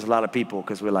where we lose a lot of people,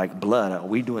 because we're like, blood, are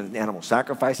we doing animal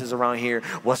sacrifices around here?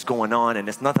 What's going on? And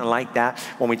it's nothing like that.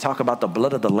 When we talk about the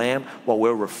blood of the Lamb, what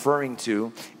we're referring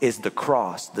to is the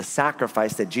cross, the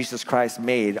sacrifice that Jesus Christ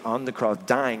made on the cross,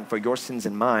 dying for your sins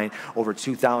and mine over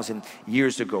 2,000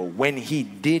 years ago. When he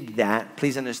did that,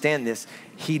 please understand this,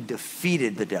 he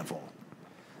defeated the devil.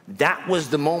 That was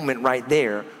the moment right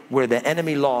there where the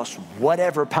enemy lost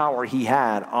whatever power he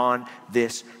had on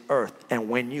this earth. And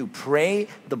when you pray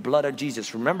the blood of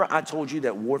Jesus, remember I told you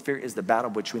that warfare is the battle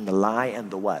between the lie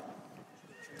and the what?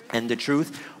 And the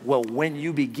truth. Well, when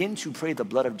you begin to pray the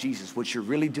blood of Jesus, what you're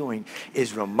really doing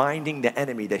is reminding the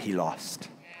enemy that he lost.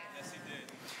 Yes, he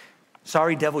did.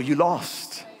 Sorry, devil, you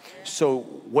lost. So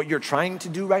what you're trying to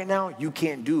do right now, you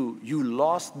can't do. You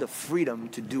lost the freedom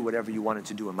to do whatever you wanted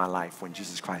to do in my life when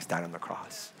Jesus Christ died on the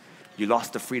cross. You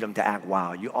lost the freedom to act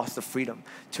wild. You lost the freedom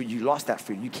you lost that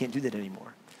freedom. You can't do that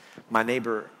anymore. My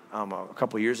neighbor, a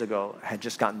couple of years ago, had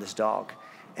just gotten this dog,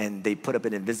 and they put up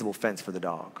an invisible fence for the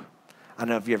dog. I don't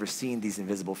know if you've ever seen these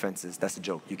invisible fences. That's a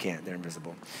joke. You can't. They're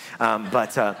invisible.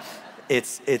 But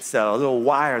it's a little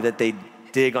wire that they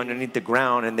dig underneath the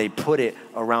ground, and they put it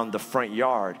around the front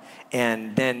yard.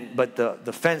 And then, but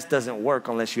the fence doesn't work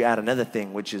unless you add another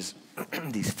thing, which is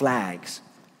these flags.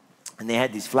 And they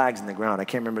had these flags in the ground. I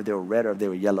can't remember if they were red or if they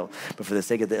were yellow, but for the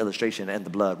sake of the illustration and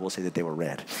the blood, we'll say that they were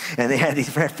red. And they had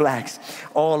these red flags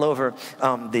all over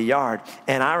the yard.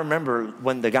 And I remember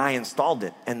when the guy installed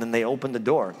it, and then they opened the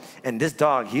door. And this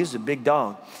dog, he was a big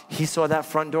dog. He saw that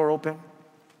front door open.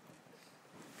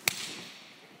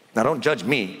 Now, don't judge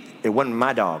me. It wasn't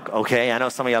my dog, okay? I know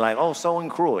some of you are like, oh, so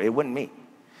uncruel. It wasn't me.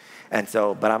 And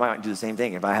so, but I might do the same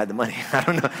thing if I had the money. I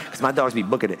don't know, because my dogs be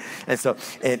booking it. And so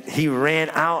he ran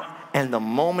out, and the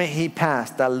moment he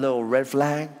passed that little red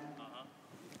flag,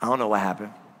 I don't know what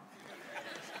happened.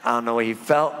 I don't know what he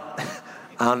felt.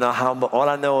 I don't know how, but all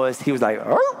I know is he was like,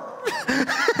 oh.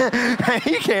 And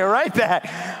he came right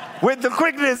back with the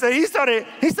quickness, and he started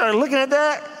looking at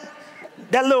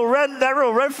that little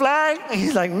red flag. And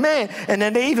he's like, man. And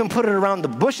then they even put it around the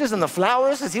bushes and the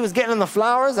flowers as he was getting in the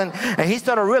flowers. And he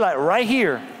started to realize right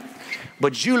here,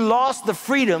 but you lost the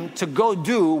freedom to go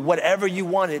do whatever you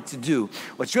wanted to do.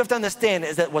 What you have to understand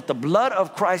is that what the blood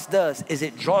of Christ does is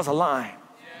it draws a line.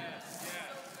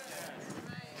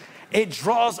 It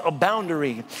draws a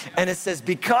boundary, and it says,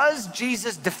 because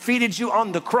Jesus defeated you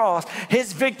on the cross,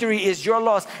 his victory is your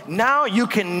loss. Now you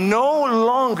can no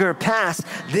longer pass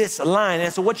this line.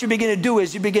 And so what you begin to do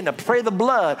is you begin to pray the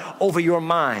blood over your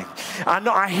mind.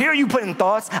 I hear you putting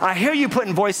thoughts. I hear you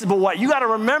putting voices, but what you got to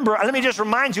remember, let me just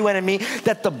remind you, enemy,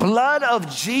 that the blood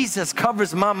of Jesus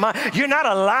covers my mind. You're not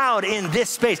allowed in this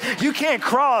space. You can't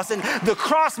cross, and the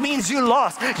cross means you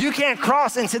lost. You can't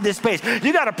cross into this space.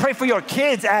 You got to pray for your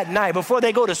kids at night before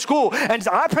they go to school. And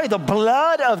I pray the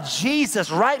blood of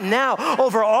Jesus right now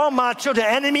over all my children.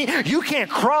 Enemy, you can't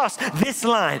cross this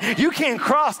line. You can't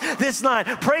cross this line.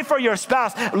 Pray for your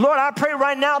spouse. Lord, I pray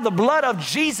right now the blood of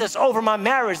Jesus over my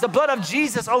marriage, the blood of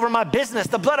Jesus over my business,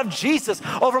 the blood of Jesus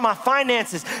over my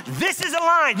finances. This is a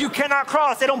line you cannot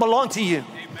cross. They don't belong to you.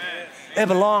 Amen. They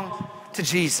belong to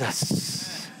Jesus.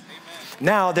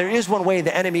 Now, there is one way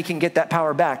the enemy can get that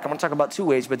power back. I'm going to talk about two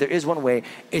ways, but there is one way,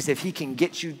 is if he can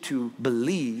get you to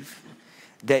believe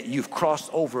that you've crossed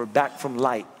over back from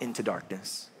light into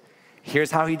darkness.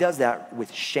 Here's how he does that: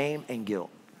 with shame and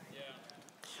guilt.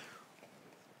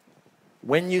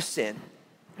 When you sin,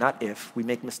 not if, we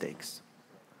make mistakes.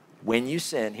 When you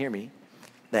sin, hear me,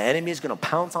 the enemy is going to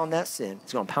pounce on that sin.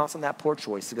 He's going to pounce on that poor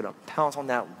choice. He's going to pounce on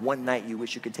that one night you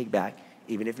wish you could take back,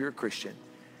 even if you're a Christian.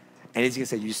 And he's going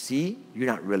to say, you see, you're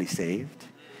not really saved.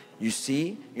 You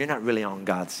see, you're not really on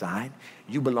God's side.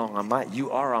 You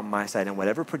are on my side. And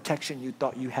whatever protection you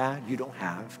thought you had, you don't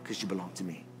have, because you belong to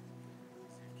me.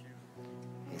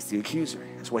 He's the accuser.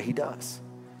 That's what he does.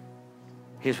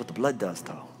 Here's what the blood does,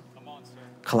 though.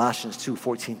 Colossians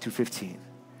 2:14-15.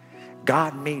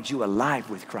 God made you alive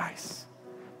with Christ,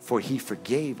 for he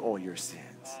forgave all your sins.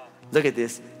 Look at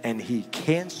this. And he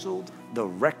canceled the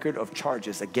record of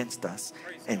charges against us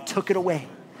and took it away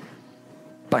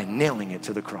by nailing it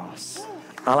to the cross.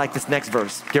 I like this next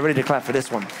verse. Get ready to clap for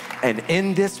this one. And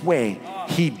in this way,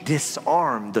 he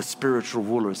disarmed the spiritual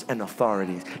rulers and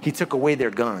authorities. He took away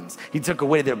their guns. He took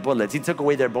away their bullets. He took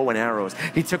away their bow and arrows.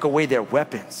 He took away their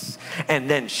weapons, and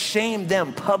then shamed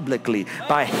them publicly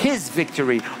by his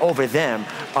victory over them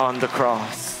on the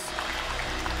cross.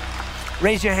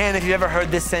 Raise your hand if you've ever heard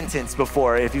this sentence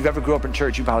before. If you've ever grew up in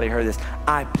church, you probably heard this.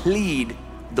 I plead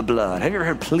the blood. Have you ever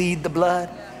heard plead the blood?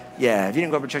 Yeah, if you didn't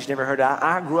grow up in church, you never heard that.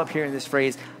 I grew up hearing this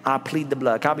phrase, I plead the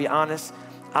blood. Can I be honest?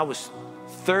 I was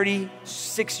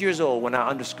 36 years old when I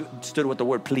understood what the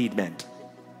word plead meant.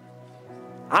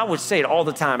 I would say it all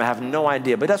the time. I have no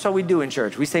idea, but that's what we do in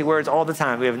church. We say words all the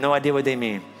time. We have no idea what they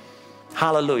mean.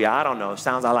 Hallelujah, I don't know.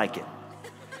 Sounds I like it.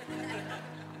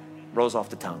 Rolls off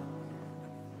the tongue.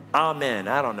 Amen,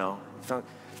 I don't know.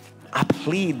 I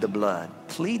plead the blood.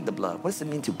 Plead the blood. What does it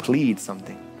mean to plead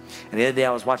something? And the other day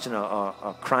I was watching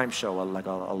a crime show, like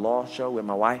a law show with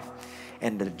my wife,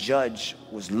 and the judge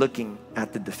was looking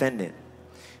at the defendant.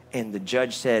 And the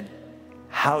judge said,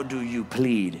 how do you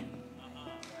plead?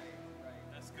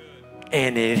 That's good.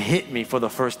 And it hit me for the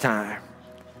first time.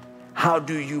 How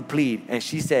do you plead? And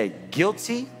she said,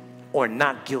 guilty or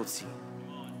not guilty?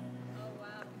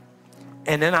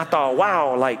 And then I thought,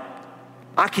 wow, like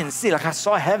I can see, like I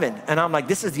saw heaven. And I'm like,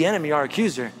 this is the enemy, our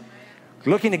accuser,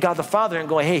 looking at God the Father and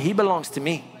going, hey, he belongs to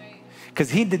me.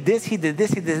 Because he did this, he did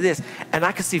this, he did this. And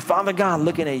I could see Father God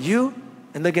looking at you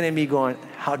and looking at me going,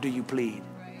 how do you plead?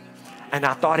 And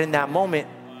I thought in that moment,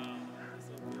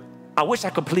 I wish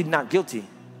I could plead not guilty.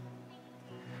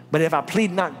 But if I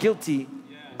plead not guilty,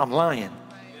 I'm lying.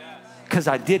 Because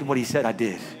I did what he said I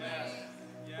did.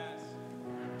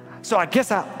 So I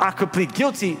guess I could plead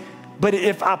guilty, but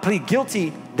if I plead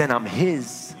guilty, then I'm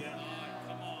his.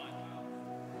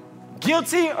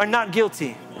 Guilty or not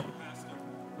guilty?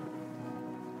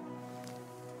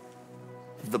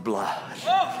 The blood.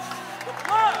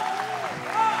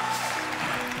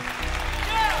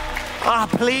 I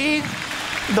plead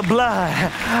the blood.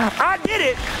 I did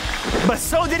it, but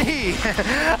so did he.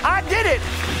 I did it,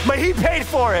 but he paid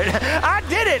for it. I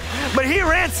did it, but he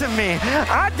ransomed me.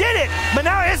 I did it, but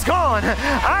now it's gone.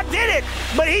 I did it,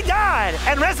 but he died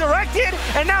and resurrected,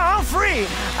 and now I'm free.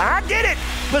 I did it,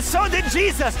 but so did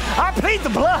Jesus. I plead the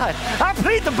blood. I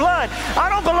plead the blood. I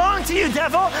don't belong to you,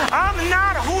 devil. I'm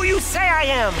not who you say I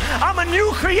am. I'm a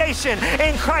new creation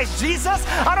in Christ Jesus.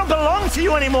 I don't belong to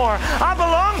you anymore. I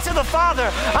belong to the Father.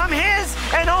 I'm his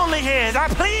and only his. I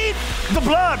plead the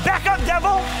blood. Back up,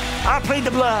 devil. I plead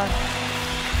the blood.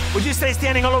 Would you stay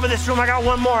standing all over this room? I got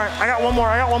one more.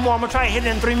 I'm going to try and hit it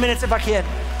in 3 minutes if I can.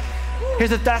 Here's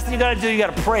the last thing you got to do. You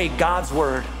got to pray God's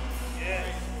word.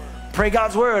 Pray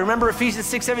God's word. Remember Ephesians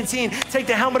 6:17. Take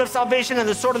the helmet of salvation and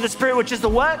the sword of the Spirit, which is the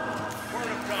what?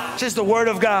 Which is the word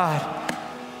of God.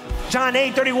 John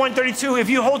 8:31-32. If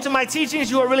you hold to my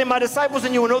teachings, you are really my disciples,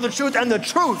 and you will know the truth, and the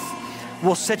truth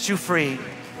will set you free.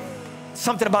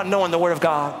 Something about knowing the word of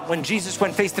God. When Jesus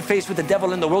went face to face with the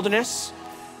devil in the wilderness,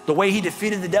 the way he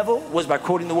defeated the devil was by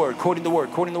quoting the word, quoting the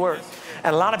word, quoting the word.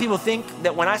 And a lot of people think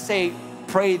that when I say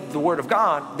pray the word of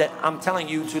God, that I'm telling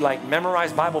you to like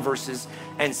memorize Bible verses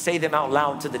and say them out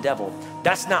loud to the devil.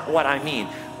 That's not what I mean.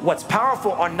 What's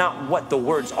powerful are not what the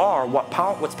words are.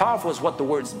 What's powerful is what the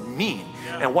words mean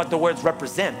and what the words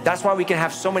represent. That's why we can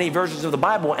have so many versions of the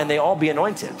Bible and they all be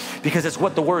anointed, because it's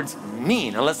what the words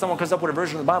mean. Unless someone comes up with a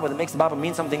version of the Bible that makes the Bible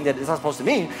mean something that it's not supposed to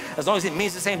mean, as long as it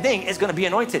means the same thing, it's going to be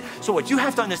anointed. So what you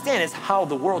have to understand is how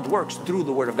the world works through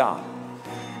the word of God.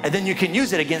 And then you can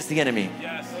use it against the enemy.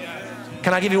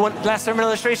 Can I give you one last sermon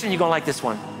illustration? You're going to like this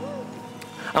one.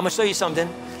 I'm going to show you something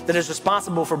that is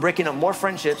responsible for breaking up more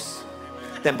friendships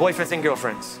than boyfriends and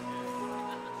girlfriends.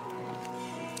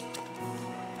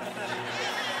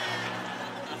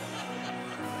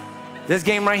 This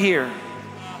game right here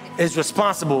is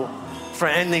responsible for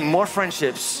ending more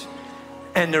friendships.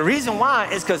 And the reason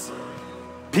why is because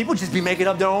people just be making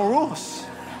up their own rules.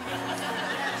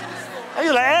 And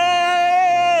you're like,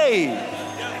 hey!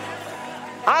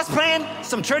 I was playing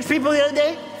some church people the other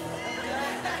day.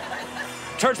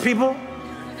 Church people.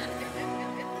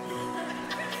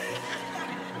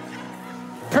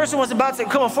 Person was about to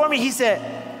come for me. He said,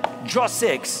 draw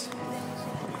 6.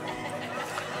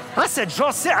 I said, draw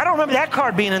 6. I don't remember that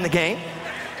card being in the game.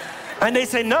 And they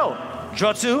say, no,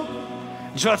 draw 2,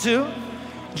 draw 2,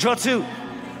 draw 2,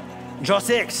 draw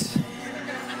 6.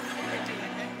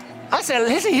 I said,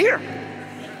 listen here.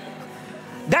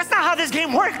 That's not how this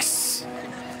game works.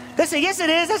 They said, yes, it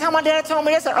is. That's how my dad told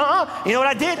me. I said, You know what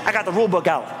I did? I got the rule book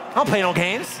out. I don't play no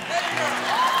games.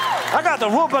 I got the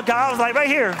rule book out. I was like, right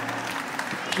here.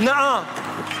 Nuh-uh.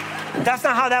 That's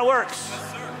not how that works.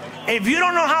 If you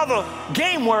don't know how the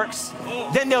game works,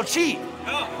 then they'll cheat.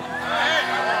 Come on.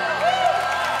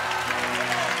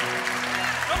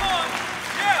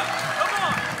 Yeah, come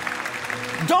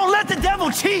on. Don't let the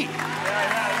devil cheat.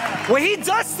 When he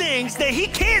does things that he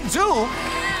can't do,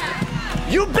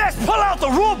 you best pull out the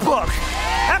rule book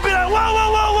and be like, whoa,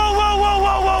 whoa, whoa, whoa, whoa, whoa,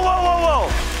 whoa, whoa, whoa, whoa, whoa.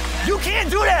 You can't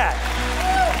do that.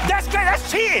 That's great,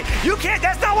 that's cheating. You can't,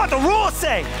 that's not what the rules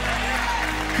say.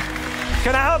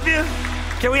 Can I help you?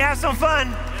 Can we have some fun?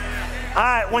 All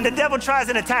right, when the devil tries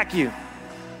to attack you.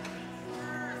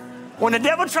 When the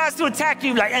devil tries to attack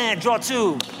you, like, draw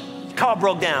 2, car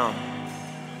broke down.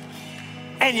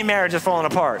 And your marriage is falling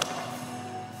apart.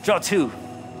 Draw 2.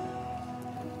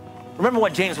 Remember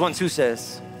what James 1:2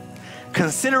 says.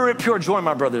 Consider it pure joy,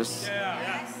 my brothers,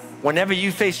 whenever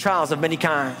you face trials of many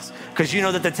kinds, because you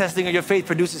know that the testing of your faith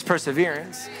produces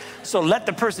perseverance. So let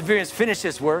the perseverance finish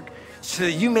its work so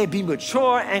that you may be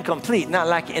mature and complete. Not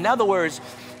like, in other words,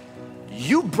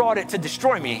 you brought it to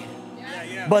destroy me,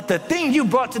 but the thing you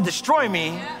brought to destroy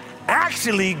me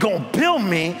actually gonna build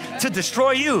me to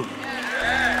destroy you.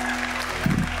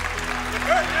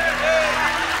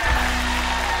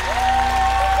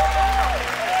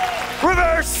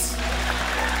 Reverse.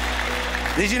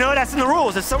 Did you know that's in the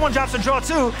rules? If someone drops a draw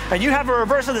 2 and you have a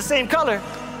reverse of the same color,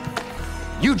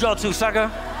 you draw 2,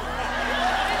 sucker.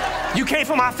 You came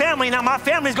from my family, now my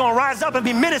family's gonna rise up and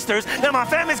be ministers. Now my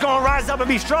family's gonna rise up and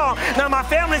be strong. Now my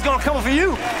family's gonna come for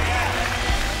you.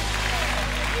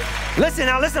 Listen,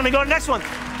 let me go to the next one.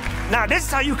 Now this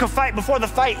is how you can fight before the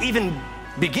fight even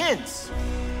begins.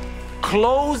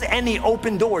 Close any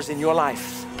open doors in your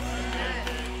life.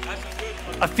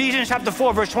 Ephesians chapter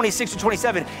 4, verse 26 to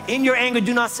 27. In your anger,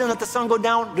 do not sin, let the sun go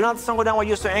down. Do not let the sun go down while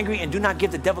you're so angry, and do not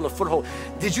give the devil a foothold.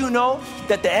 Did you know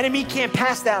that the enemy can't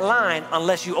pass that line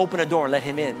unless you open a door and let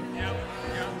him in?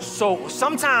 So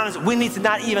sometimes we need to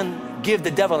not even give the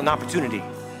devil an opportunity.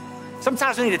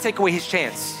 Sometimes we need to take away his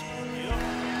chance.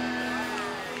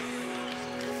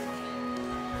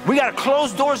 We got to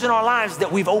close doors in our lives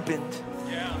that we've opened.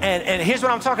 And here's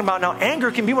what I'm talking about now. Anger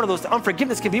can be one of those,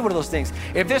 unforgiveness can be one of those things.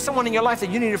 If there's someone in your life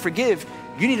that you need to forgive,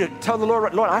 you need to tell the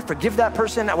Lord, Lord, I forgive that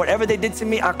person. Whatever they did to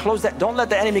me, I close that. Don't let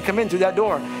the enemy come in through that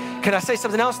door. Can I say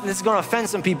something else? This is going to offend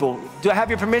some people. Do I have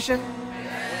your permission?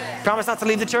 Promise not to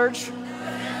leave the church?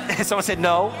 Someone said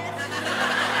no.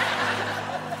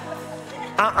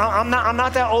 I'm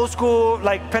not that old school,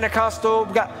 like Pentecostal,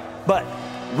 but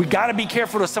we got to be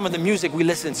careful of some of the music we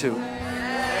listen to.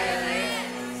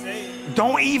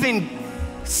 Don't even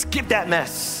skip that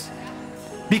mess.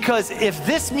 Because if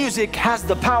this music has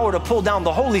the power to pull down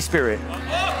the Holy Spirit,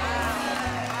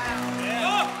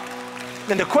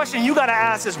 then the question you gotta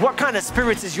ask is, what kind of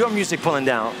spirits is your music pulling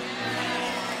down?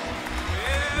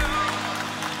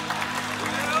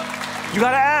 You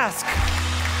gotta ask.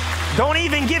 Don't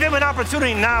even give him an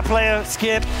opportunity. Nah, player,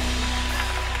 skip.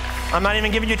 I'm not even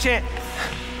giving you a chance.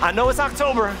 I know it's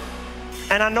October,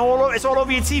 and I know it's all over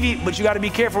your TV, but you got to be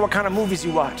careful what kind of movies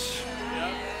you watch.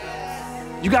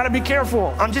 You got to be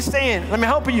careful. I'm just saying, let me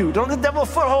help you. Don't let the devil a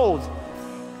foothold.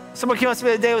 Someone came up to me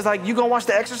the other day and was like, you gonna watch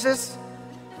The Exorcist?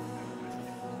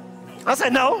 I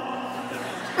said, no.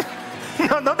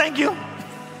 No, thank you.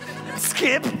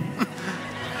 Skip.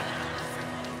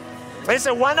 They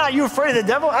said, why not? You afraid of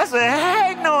the devil? I said,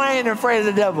 heck no, I ain't afraid of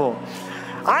the devil.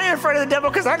 I ain't afraid of the devil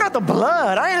because I got the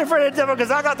blood. I ain't afraid of the devil because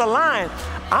I got the line.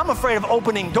 I'm afraid of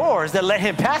opening doors that let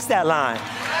him pass that line.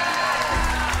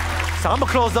 So I'm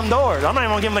gonna close them doors. I'm not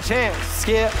even gonna give him a chance.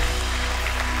 Skip.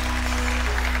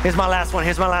 Here's my last one.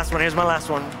 Here's my last one. Here's my last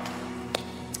one.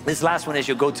 This last one is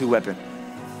your go-to weapon.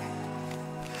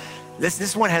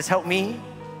 This one has helped me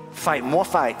fight more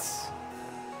fights.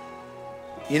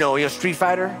 You know, you're a street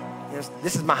fighter.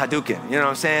 This is my Hadouken. You know what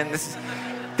I'm saying?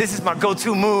 This is my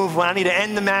go-to move when I need to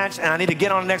end the match and I need to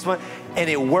get on the next one. And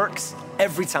it works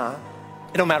every time.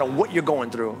 It don't matter what you're going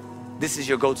through. This is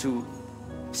your go-to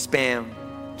spam,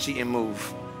 cheat, and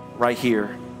move right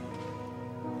here.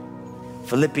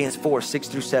 Philippians 4, 6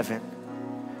 through 7.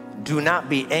 Do not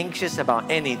be anxious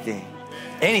about anything,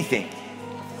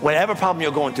 whatever problem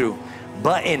you're going through,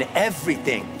 but in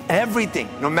everything,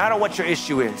 no matter what your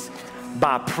issue is,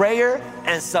 by prayer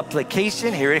and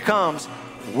supplication, here it comes,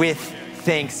 with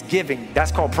thanksgiving.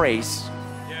 That's called praise.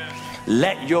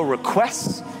 Let your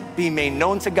requests be made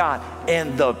known to God,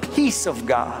 and the peace of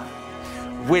God,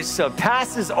 which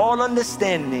surpasses all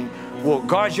understanding, will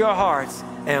guard your hearts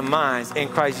and minds in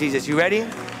Christ Jesus. You ready?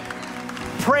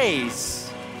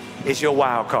 Praise is your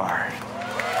wild card.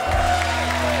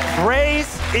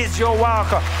 Praise is your wild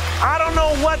card. I don't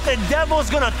know what the devil's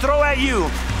gonna throw at you,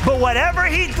 but whatever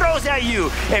he throws at you,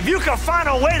 if you can find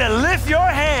a way to lift your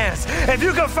hands, if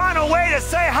you can find a way to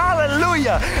say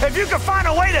hallelujah, if you can find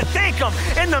a way to thank him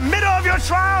in the middle of your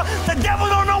trial, the devil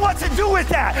don't know what to do with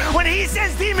that. When he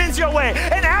sends demons your way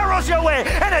and arrows your way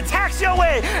and attacks your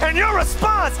way, and your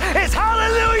response is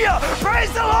hallelujah,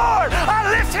 praise the Lord, I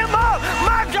lift him up,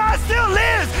 my God still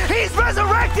lives, he's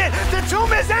resurrected, the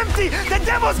tomb is empty, the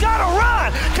devil's gotta run,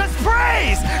 because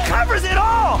praise covers it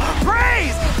all.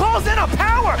 Praise pulls in a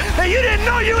power that you didn't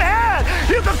know you had.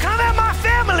 You can come at my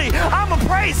family, I'ma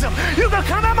praise him. You can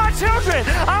come at my children,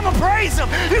 I'ma praise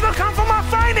him. You can come for my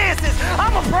finances,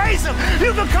 I'ma praise him.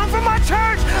 You can come from my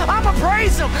church, I'ma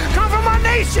praise him. Come from my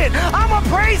nation, I'ma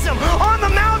praise him. On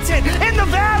the mountain, in the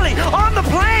valley, on the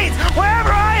plains,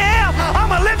 wherever I am,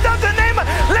 I'ma lift up the name of,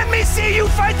 let me see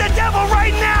you fight the devil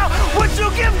right now. Would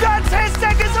you give God 10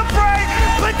 seconds of praise?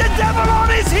 Put the devil on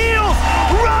his heels,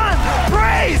 run,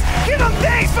 praise, give him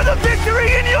thanks for the victory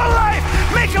in your life.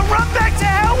 Make him run back to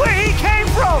hell where he came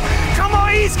from. Come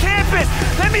on, East Campus,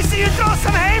 let me see you throw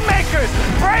some haymakers.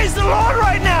 Praise the Lord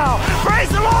right now. Praise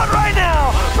the Lord right now.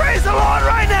 Praise the Lord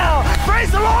right now. Praise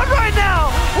the Lord right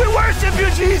now. We worship you,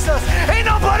 Jesus. Ain't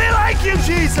nobody like you,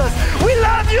 Jesus. We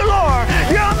love you, Lord.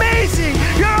 You're amazing.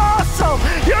 You're awesome.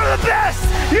 You're the best.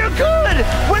 You're good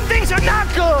when things are not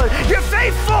good. You're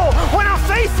faithful when I'm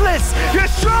faithless. You're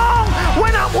strong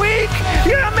when I'm weak.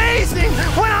 You're amazing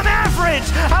when I'm average.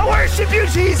 I worship you,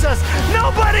 Jesus.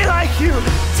 Nobody like you.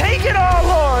 Take it all,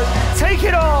 Lord. Take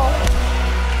it all.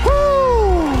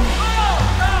 Woo!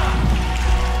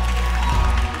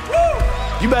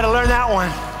 You better learn that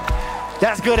one.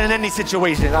 That's good in any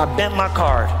situation. I bent my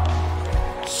card.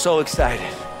 So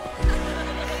excited.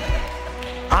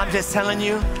 I'm just telling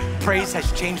you, praise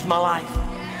has changed my life.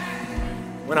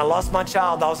 When I lost my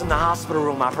child, I was in the hospital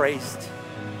room. I praised.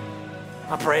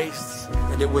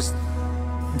 And it was,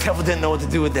 the devil didn't know what to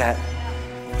do with that.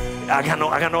 I got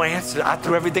no answer. I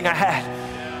threw everything I had,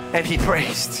 and he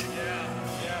praised.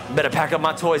 Better pack up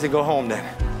my toys and go home then.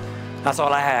 That's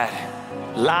all I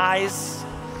had. Lies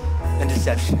and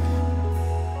deception.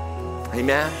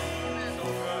 Amen.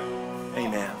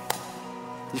 Amen.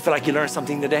 You feel like you learned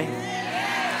something today?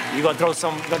 You gonna throw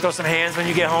some hands when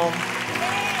you get home?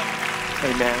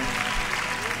 Amen.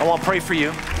 I want to pray for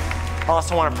you. I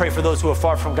also want to pray for those who are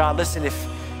far from God. Listen, if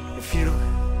you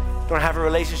don't have a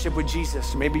relationship with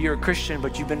Jesus, maybe you're a Christian,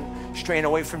 but you've been straying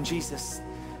away from Jesus,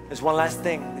 there's one last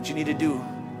thing that you need to do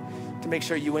to make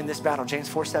sure you win this battle. James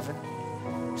 4:7.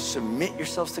 Submit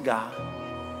yourselves to God.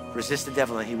 Resist the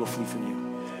devil and he will flee from you.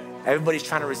 Everybody's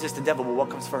trying to resist the devil, but what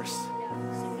comes first?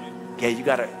 Yeah, you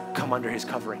got to come under his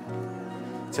covering.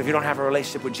 So if you don't have a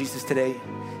relationship with Jesus today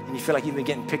and you feel like you've been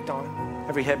getting picked on,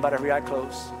 every head bowed, every eye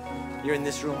closed, you're in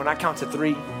this room. When I count to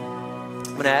 3, I'm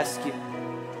going to ask you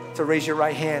to raise your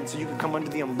right hand so you can come under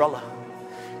the umbrella.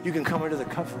 You can come under the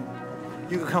covering.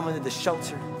 You can come under the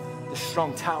shelter, the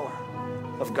strong tower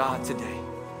of God today.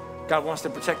 God wants to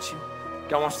protect you.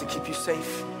 God wants to keep you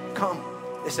safe. Come.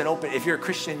 It's an open. If you're a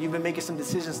Christian, you've been making some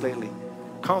decisions lately.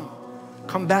 Come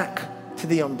back to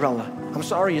the umbrella. I'm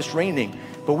sorry it's raining,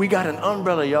 but we got an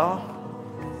umbrella, y'all.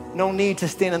 No need to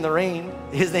stand in the rain.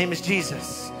 His name is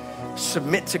Jesus.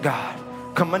 Submit to God.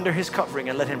 Come under his covering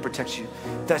and let him protect you.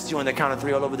 That's you on the count of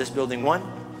 3 all over this building. 1,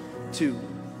 2,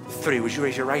 3. Would you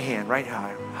raise your right hand right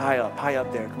high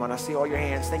up there? Come on, I see all your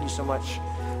hands. Thank you so much.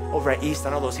 Over at East, I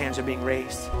know those hands are being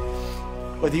raised.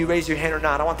 Whether you raise your hand or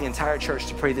not, I want the entire church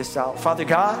to pray this out. Father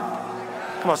God,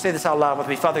 come on, say this out loud with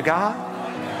me. Father God,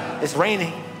 it's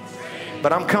raining,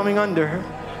 but I'm coming under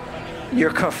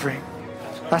your covering.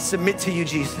 I submit to you,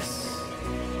 Jesus.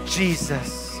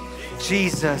 Jesus,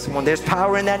 Jesus. When there's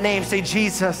power in that name, say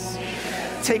Jesus.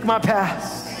 Take my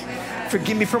past.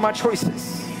 Forgive me for my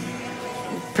choices.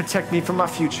 Protect me from my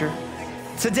future.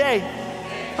 Today,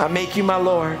 I make you my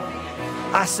Lord.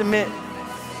 I submit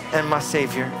and my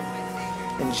Savior.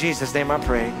 In Jesus' name I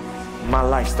pray. My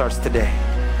life starts today.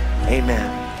 Amen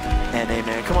and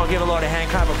amen. Come on, give the Lord a hand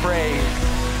clap of praise.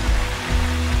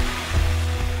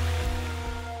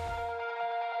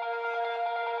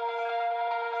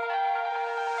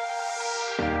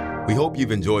 We hope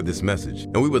you've enjoyed this message,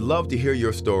 and we would love to hear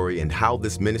your story and how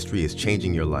this ministry is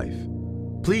changing your life.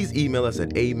 Please email us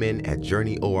at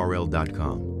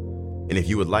amen@journeyorl.com. And if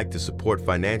you would like to support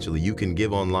financially, you can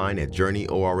give online at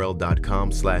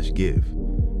journeyorl.com/give.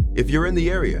 If you're in the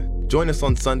area, join us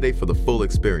on Sunday for the full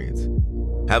experience.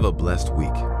 Have a blessed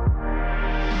week.